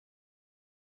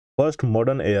 First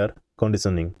modern air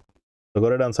conditioning. The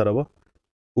correct answer is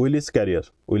Willis Carrier.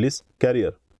 Willis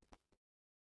Carrier.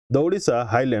 The Odisha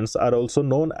Highlands are also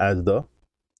known as the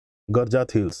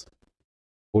Garjat Hills.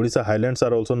 Odisha Highlands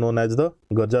are also known as the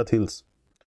Garjat Hills.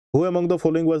 Who among the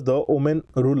following was the Oman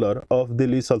ruler of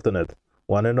Delhi Sultanate?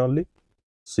 One and only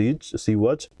she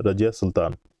was Rajia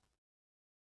Sultan.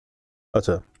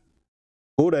 अच्छा,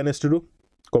 who dynasty रू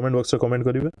comment box से comment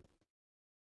करिवे।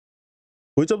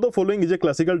 Which of the following is a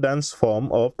classical dance form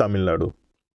of Tamil Nadu?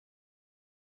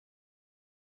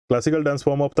 Classical dance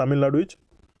form of Tamil Nadu is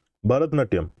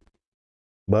Bharatnatyam.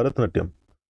 Bharatnatyam.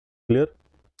 Clear?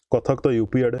 Kathak तो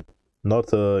UP आड़े,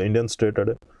 north Indian state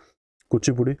आड़े,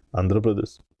 Kuchipudi Andhra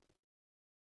Pradesh.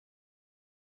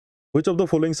 Which of the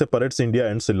following separates India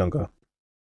and Sri Lanka?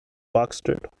 Pak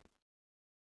state.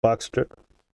 Pak state.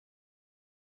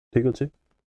 ठीक है।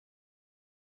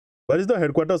 Where is the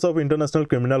headquarters of International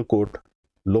Criminal Court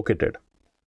located?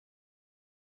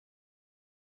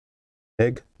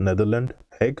 Hague, Netherlands.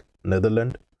 Hague,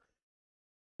 Netherlands.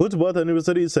 Whose birth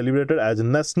anniversary is celebrated as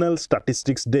National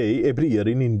Statistics Day every year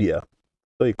in India?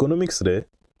 तो economics रे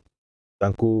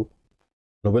तांकू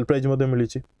Nobel prize मध्ये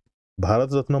मिलिछि,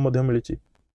 भारत रत्न मध्ये मिलिछि।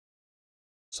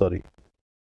 Sorry,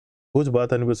 whose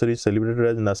birth anniversary is celebrated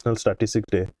as National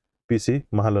Statistics Day? PC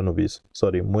Mahalanobis.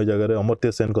 Sorry, मो जगह रे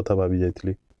अमर्त्य सेन कथा भाबी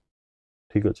जाइथिली।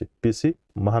 ठीक अछि, पीसी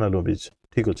महालनोबिस।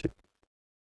 ठीक अछि।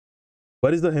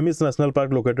 Where is the Hemis National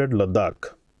Park located? Ladakh.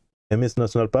 Hemis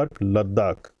National Park,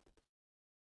 Ladakh.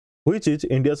 Which is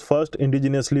India's first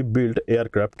indigenously built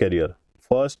aircraft carrier?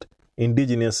 First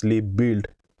indigenously built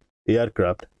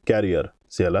aircraft carrier,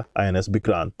 Ciela INS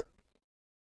Vikrant.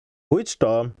 Which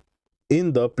term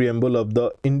in the preamble of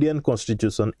the Indian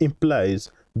Constitution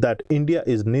implies that India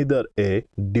is neither a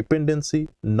dependency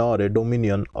nor a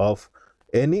dominion of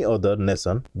any other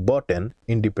nation but an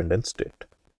independent state?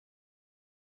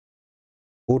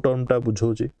 Who term ta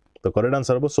bujhoji? The correct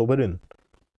answer was sovereign.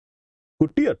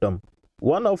 Kutiyattam,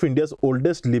 one of India's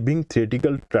oldest living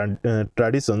theatrical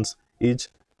traditions, is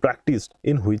practiced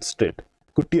in which state?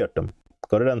 Kutiyattam.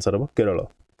 Correct answer was Kerala.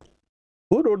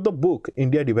 Who wrote the book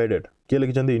India Divided? Kiye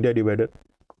likhichandi India Divided?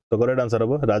 The correct answer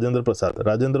was Rajendra Prasad.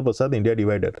 Rajendra Prasad, India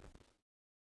Divided.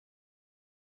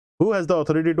 Who has the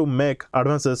authority to make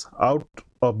advances out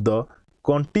of the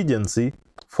contingency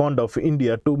fund of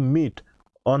India to meet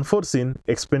unforeseen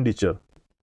expenditure?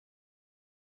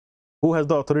 Who has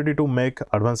the authority to make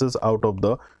advances out of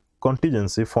the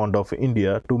contingency fund of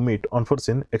India to meet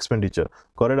unforeseen expenditure?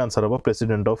 Correct answer of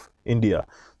President of India.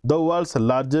 The world's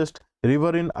largest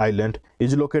riverine island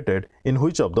is located in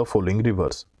which of the following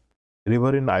rivers?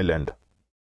 Riverine island.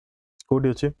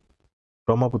 Kodi achi?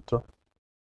 Brahmaputra,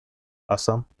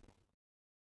 Assam.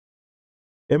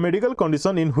 A medical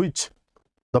condition in which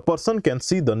the person can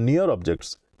see the near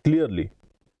objects clearly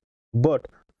but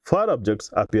far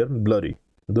objects appear blurry.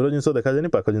 दूर जिनस देखा जाए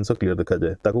पाख जिनस clear देखा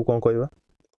जाए ताकू कौन कहबा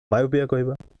myopia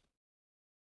कहबा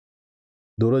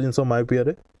दूर जिनस मायोपिया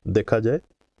रे देखा जाए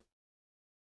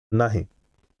नाही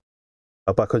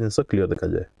आ पाख जिनस क्लियर देखा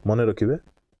जाए मन रखिबे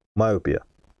myopia.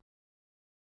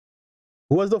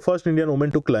 Who was the first Indian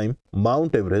woman to climb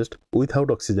Mount Everest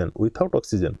without oxygen? Without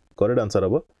oxygen. Correct answer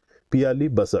aba Piali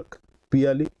Basak.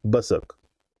 Piali Basak.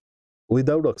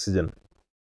 Without oxygen.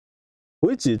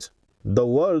 Which is the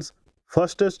world's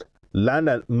fastest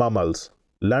land mammals?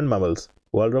 Land mammals.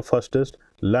 World's fastest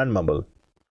land mammal.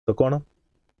 तो कौन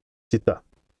चीता.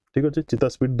 ठीक है चीता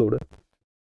speed दौड़े.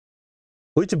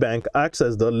 Which bank acts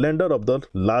as the lender of the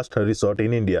last resort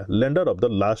in India? Lender of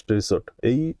the last resort.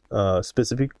 यही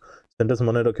specific sentence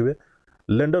मन रखिए.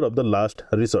 Lender of the last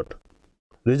resort.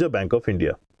 Reserve Bank of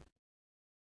India.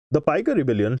 The Piker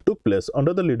Rebellion took place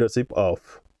under the leadership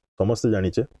of समस्त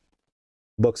जानिचे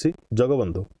Bakshi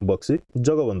Jagbandhu. Bakshi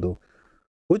Jagbandhu.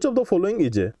 Which of the following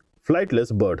is a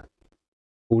flightless bird?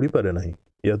 उड़ी पारे नहीं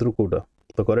यात्रु कोटा.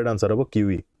 तो correct answer हम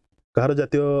किवी. कहार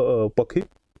जातीय पक्षी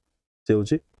से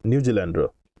होची New Zealand row.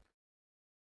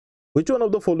 Which one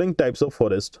of the following types of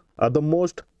forest are the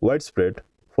most widespread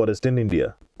forest in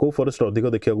India? को फॉरेस्ट अधिक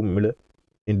देखा मिले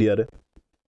इंडिया रे.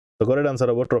 तो करेक्ट आंसर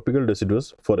हम tropical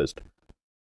deciduous forest.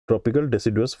 Tropical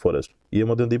deciduous forest ये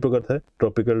मध्य दी प्रकार था.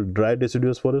 Tropical dry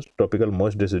deciduous forest, tropical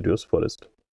moist deciduous forest.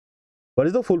 What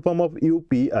is the full form of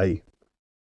UPI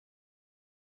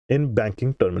in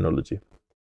banking terminology?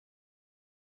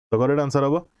 The correct answer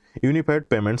is Unified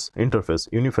Payments Interface.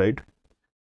 Unified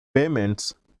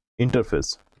Payments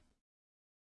Interface.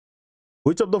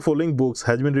 Which of the following books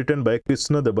has been written by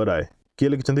Krishna Deva Rai? किए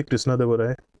लिखिछन्ति कृष्ण देव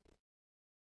राय.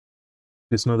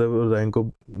 कृष्ण देव राय को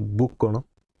book cone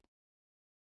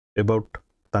about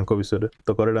तांको विषय रे.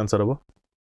 तो correct answer हम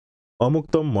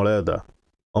अमुक्त मलयदा.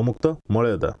 अमुक्त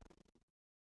मलयदा.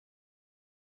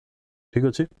 ठीक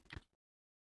अछि.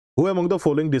 Who among the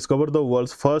following discovered the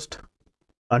world's first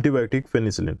antibiotic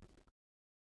penicillin?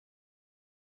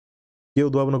 किए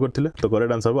उद्भावन करथिले. तो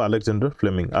करेक्ट आंसर हम Alexander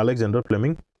Fleming. Alexander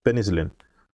Fleming penicillin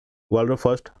world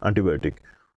first antibiotic.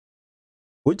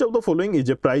 Which of the following is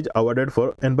a prize awarded for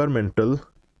environmental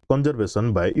conservation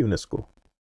by UNESCO?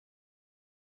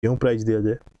 क्यों prize दिया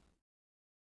जाए.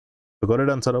 तो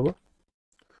correct answer हम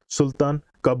सुल्तान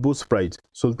कबूस prize.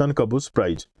 Sultan Qabus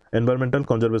prize environmental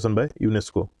conservation by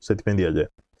UNESCO से दिया जाए.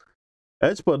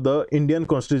 As per the Indian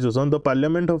Constitution, the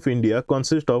Parliament of India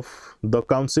consists of the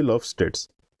Council of States.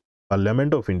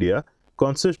 Parliament of India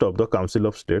consists of the Council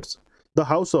of States, the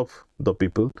House of the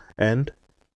People, and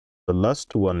the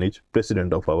last one is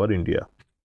President of our India.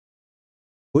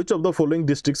 Which of the following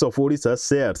districts of Odisha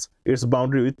shares its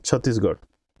boundary with Chhattisgarh?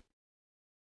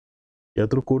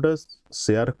 यात्रु Kota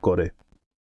share करे.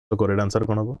 तो correct answer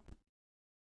कौन हम.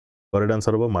 Correct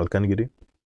answer हम मालकानगिरी.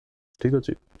 ठीक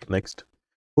अछि. Next.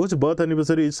 Whose birth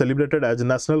anniversary is celebrated as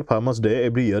National Farmers Day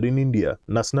every year in India?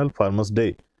 National Farmers Day.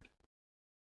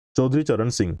 Chaudhary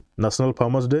Charan Singh. National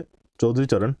Farmers Day. Chaudhary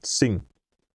Charan Singh.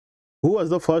 Who was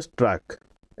the first track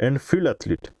and field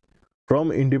athlete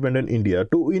from independent India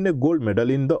to win a gold medal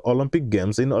in the Olympic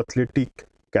Games in athletic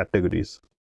categories?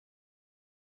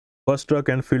 First track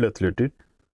and field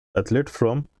athlete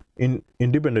from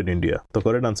independent India. तो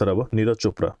correct answer है Neeraj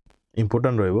Chopra.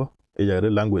 Important रहेगा ये जागे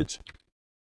language.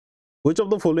 Which of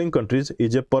the following countries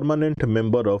is a permanent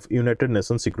member of United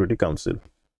Nations Security Council?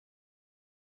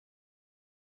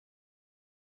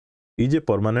 Is a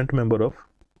permanent member of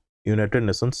United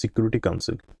Nations Security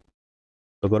Council.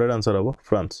 तो correct answer हम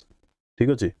France. ठीक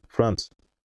अछि. France.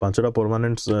 पांचटा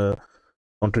permanent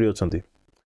country अछंती.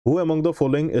 Who among the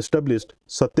following established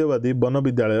सत्यवादी one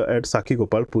विद्यालय at साखी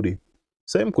Gopal Puri?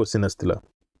 Same question आस्तिला.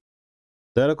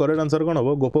 तार correct answer कौन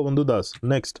हम गोपबंधु दास.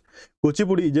 Next.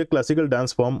 Kuchipudi is a classical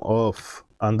dance form of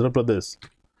Andhra Pradesh.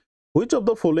 Which of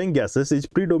the following gases is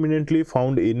predominantly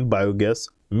found in biogas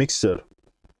mixture?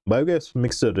 Biogas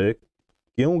mixture रे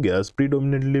क्यों gas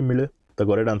predominantly मिले. तो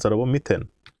करेक्ट आंसर हम मिथेन.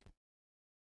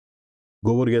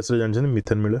 गोबर गैस रे जानछन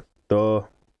मिथेन मिले. तो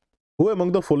who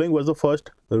among the following was the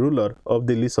first ruler of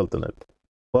Delhi Sultanate?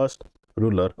 First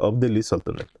ruler of Delhi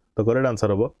Sultanate. तो करेक्ट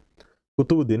आंसर हम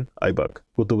कुतुबुद्दीन ऐबक.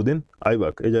 कुतुबुद्दीन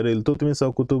ऐबक. ए जरे इल्तुतमिश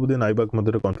और कुतुबुद्दीन ऐबक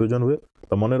मध्य कंफ्यूजन हुए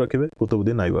तो मन रखिबे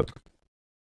Qutubuddin Aibak.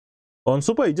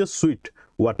 Onsupa is a sweet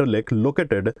water lake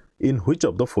located in which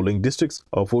of the following districts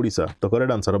of Odisha? The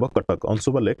correct answer is Cuttack.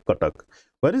 Onsupa Lake, Cuttack.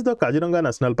 Where is the Kaziranga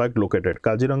National Park located?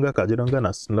 Kaziranga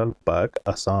National Park,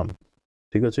 Assam.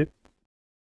 ठीक है.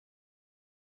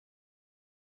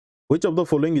 Which of the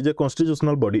following is a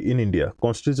constitutional body in India?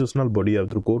 Constitutional body of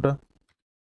the Kota.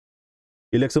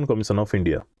 Election Commission of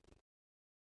India.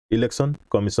 Election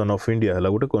commission of India है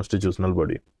गोटे constitutional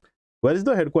body where is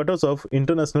the headquarters of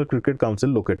international cricket council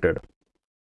located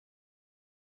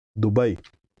Dubai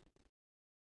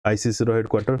ICC row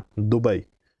headquarter Dubai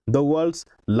the world's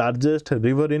largest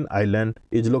river in island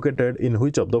is located in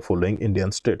which of the following Indian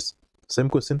states same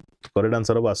question correct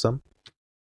answer of Assam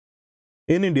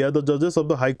in India the जजेस of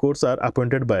the high courts are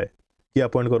appointed by कि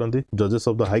appoint करंती जजेस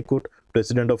of the high court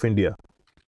president of India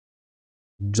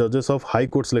जजेस of high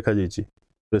courts लिखा जाइए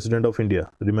president of India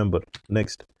remember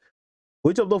next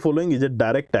which of the following is a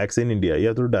direct tax in India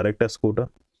या तो direct tax Kota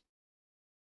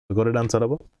correct answer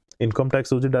हम income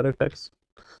tax होची direct tax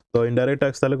तो indirect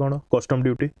tax ताले कोन custom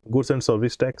duty goods and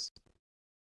service tax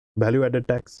value added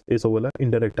tax ए सब वाला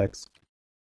indirect tax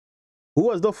who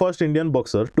was the first Indian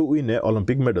boxer to win A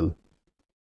Olympic medal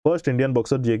first Indian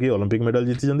boxer जे कि Olympic medal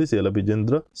जीति जंदी से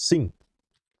Vijendra Singh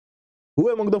who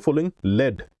among the following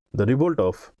lead the revolt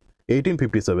of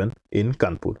 1857 इन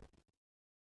कानपुर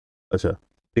अच्छा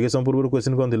ठीक है सम पूर्व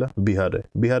क्वेश्चन कौन थिला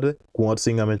बिहार रे कुंवर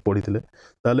सिंह आमे पढ़ी थिले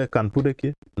ताले कानपुर रे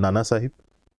किए नाना साहिब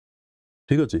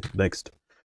ठीक अछि next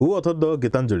who author the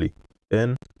Geetanjali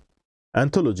an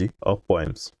anthology of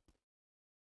poems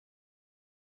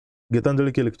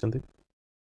Geetanjali के लिखचंती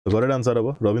तो करेक्ट आंसर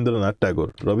हबो Rabindranath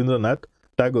Tagore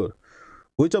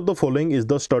which of the following is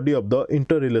the study of the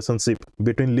interrelationship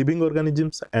between living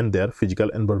organisms and their physical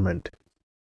environment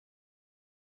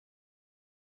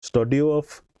study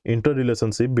of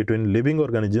interrelationship between living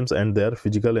organisms and their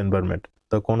physical environment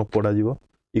तो कौन पढ़ा जीवो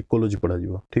ecology पढ़ा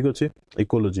जीवो ठीक अछि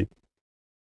ecology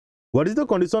what is the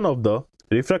condition of the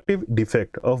refractive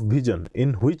defect of vision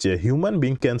in which a human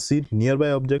being can see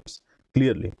nearby objects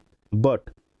clearly but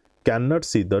cannot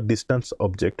see the distant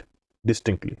object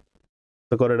distinctly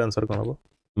तो correct answer कौन हो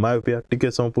myopia टिके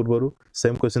सम पूर्वरु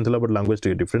same question थिला but language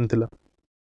टिके different थिला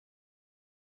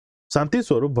Shanti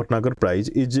Swarup Bhatnagar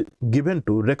prize is given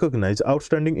to recognise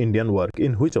outstanding Indian work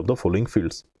in which of the following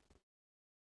fields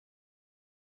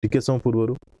टिके सम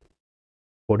पूर्वरु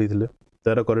पढ़ी थिले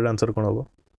तार करेक्ट आंसर कौन हो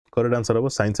करेक्ट आंसर हो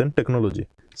science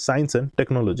and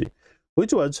technology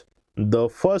which was the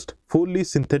first fully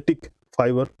synthetic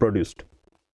fibre produced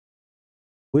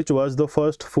which was the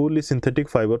first fully synthetic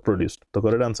fiber produced तो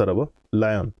correct answer हबो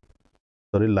lion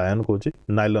Kochi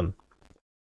nylon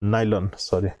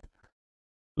sorry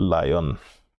lion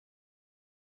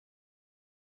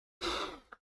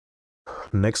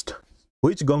next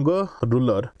which Ganga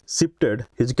ruler shifted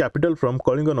his capital from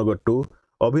Kalinganagar to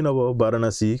Abhinava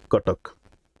Varanasi Katak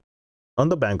on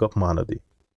the bank of Mahanadi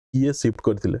ये shift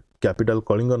करथिले capital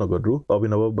Kalinganagar रु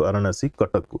अभिनव वाराणसी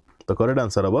कटक को तो correct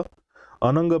answer हबो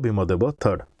अनंग Bhimdev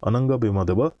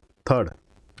third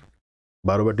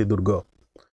Barabati Durg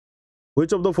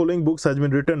which of the following books has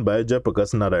been written by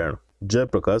Jayaprakash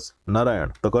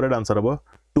Narayan तो correct answer हबो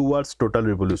towards total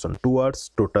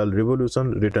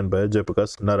revolution written by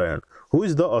Jayaprakash Narayan who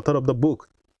is the author of the book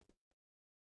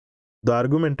the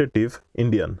argumentative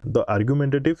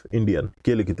indian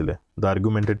के लिखिथिले the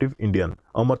argumentative indian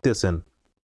Amartya Sen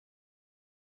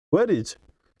where is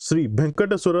Shri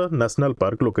Venkateshwara national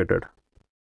park located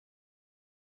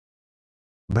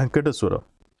Venkateshwara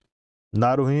ना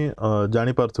ही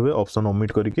जानी पार्थुवे option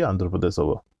omit करके आंध्र प्रदेश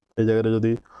हम ए जगह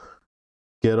जदि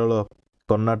केरल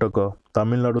कर्नाटक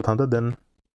तमिलनाडु था देन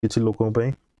किसी लोकों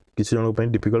किसी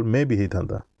जनों डिफिकल्ट मे भी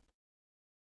होता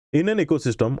in an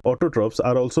ecosystem autotrophs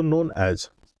are also known as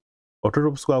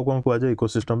autotrophs को कौन कह जाए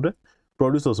इकोसिस्टम रे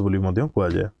प्रोड्यूसर्स बोली मध्य कह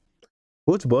जाए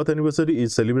which birth anniversary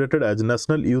is celebrated as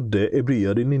national youth day every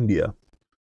year in India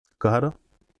Kahar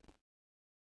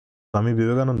Swami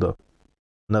Vivekananda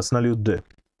National Youth Day.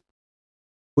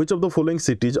 Which of the following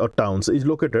cities or towns is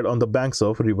located on the banks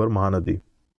of river Mahanadi?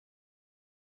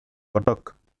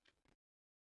 Katak.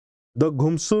 The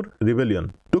Ghumsur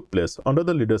rebellion took place under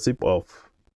the leadership of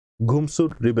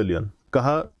Ghumsur rebellion.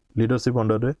 Kaha leadership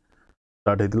under रे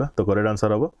start हेतला तो correct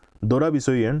answer हबो दोरा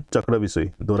Bisoi and चक्र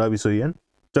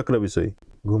Bisoi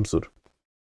Ghumsur.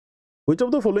 Which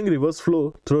of the following rivers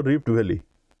flow through Rift Valley?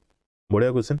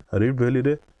 बढ़िया question Rift Valley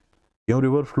रे क्यों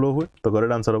river flow हुए तो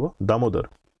करेक्ट आंसर हबो Damodar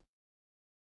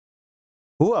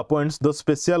who appoints the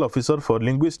special officer for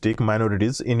linguistic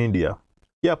minorities in India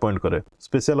क्या अपॉइंट करे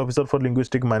special officer for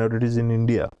linguistic minorities in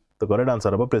India तो correct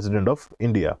answer हबो president of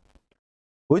India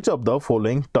which of the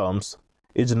following terms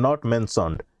is not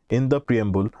mentioned in the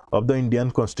preamble of the Indian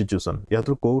constitution या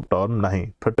तो को term नहीं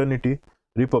fraternity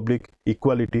Republic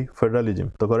equality federalism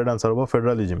तो correct answer हबो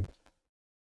federalism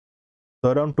तो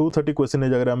around 230 question ए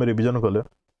जगह हम रिवीजन कले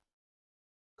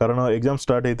कारण एग्जाम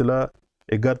स्टार्ट होता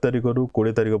 11 तारिख रु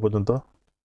 20 तारिख पर्यंत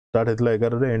स्टार्ट होता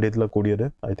 11 रे एंड होता 20 रे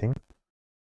आई थिंक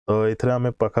तो ये आम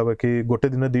पाखापाखि गोटे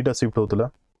दिन 2टा शिफ्ट होता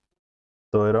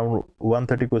तो अराउंड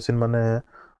 130 क्वेश्चन माने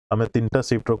आम 3टा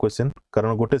शिफ्ट रो क्वेश्चन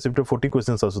कारण गोटे शिफ्ट 40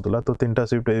 क्वेश्चन आसूला तो 3टा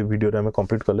शिफ्ट ए वीडियो रे आम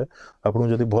कंप्लीट कले आपन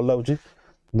जदी भल लागुची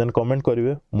देन कमेंट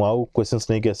करिवे मु आउ क्वेश्चंस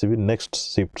नै के आसीबी नेक्स्ट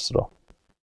शिफ्ट्स रो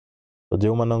तो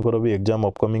जो मानकर भी एग्जाम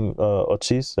अपकमिंग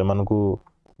अच्छी से मानकू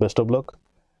बेस्ट ऑफ लक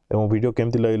एवं वीडियो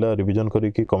केमती लागला रिवीजन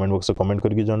करिकी कमेंट बॉक्स कमेंट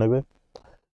करिकी जणेबे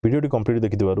वीडियो टी कंप्लीट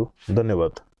देखिथिबारु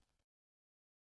धन्यवाद।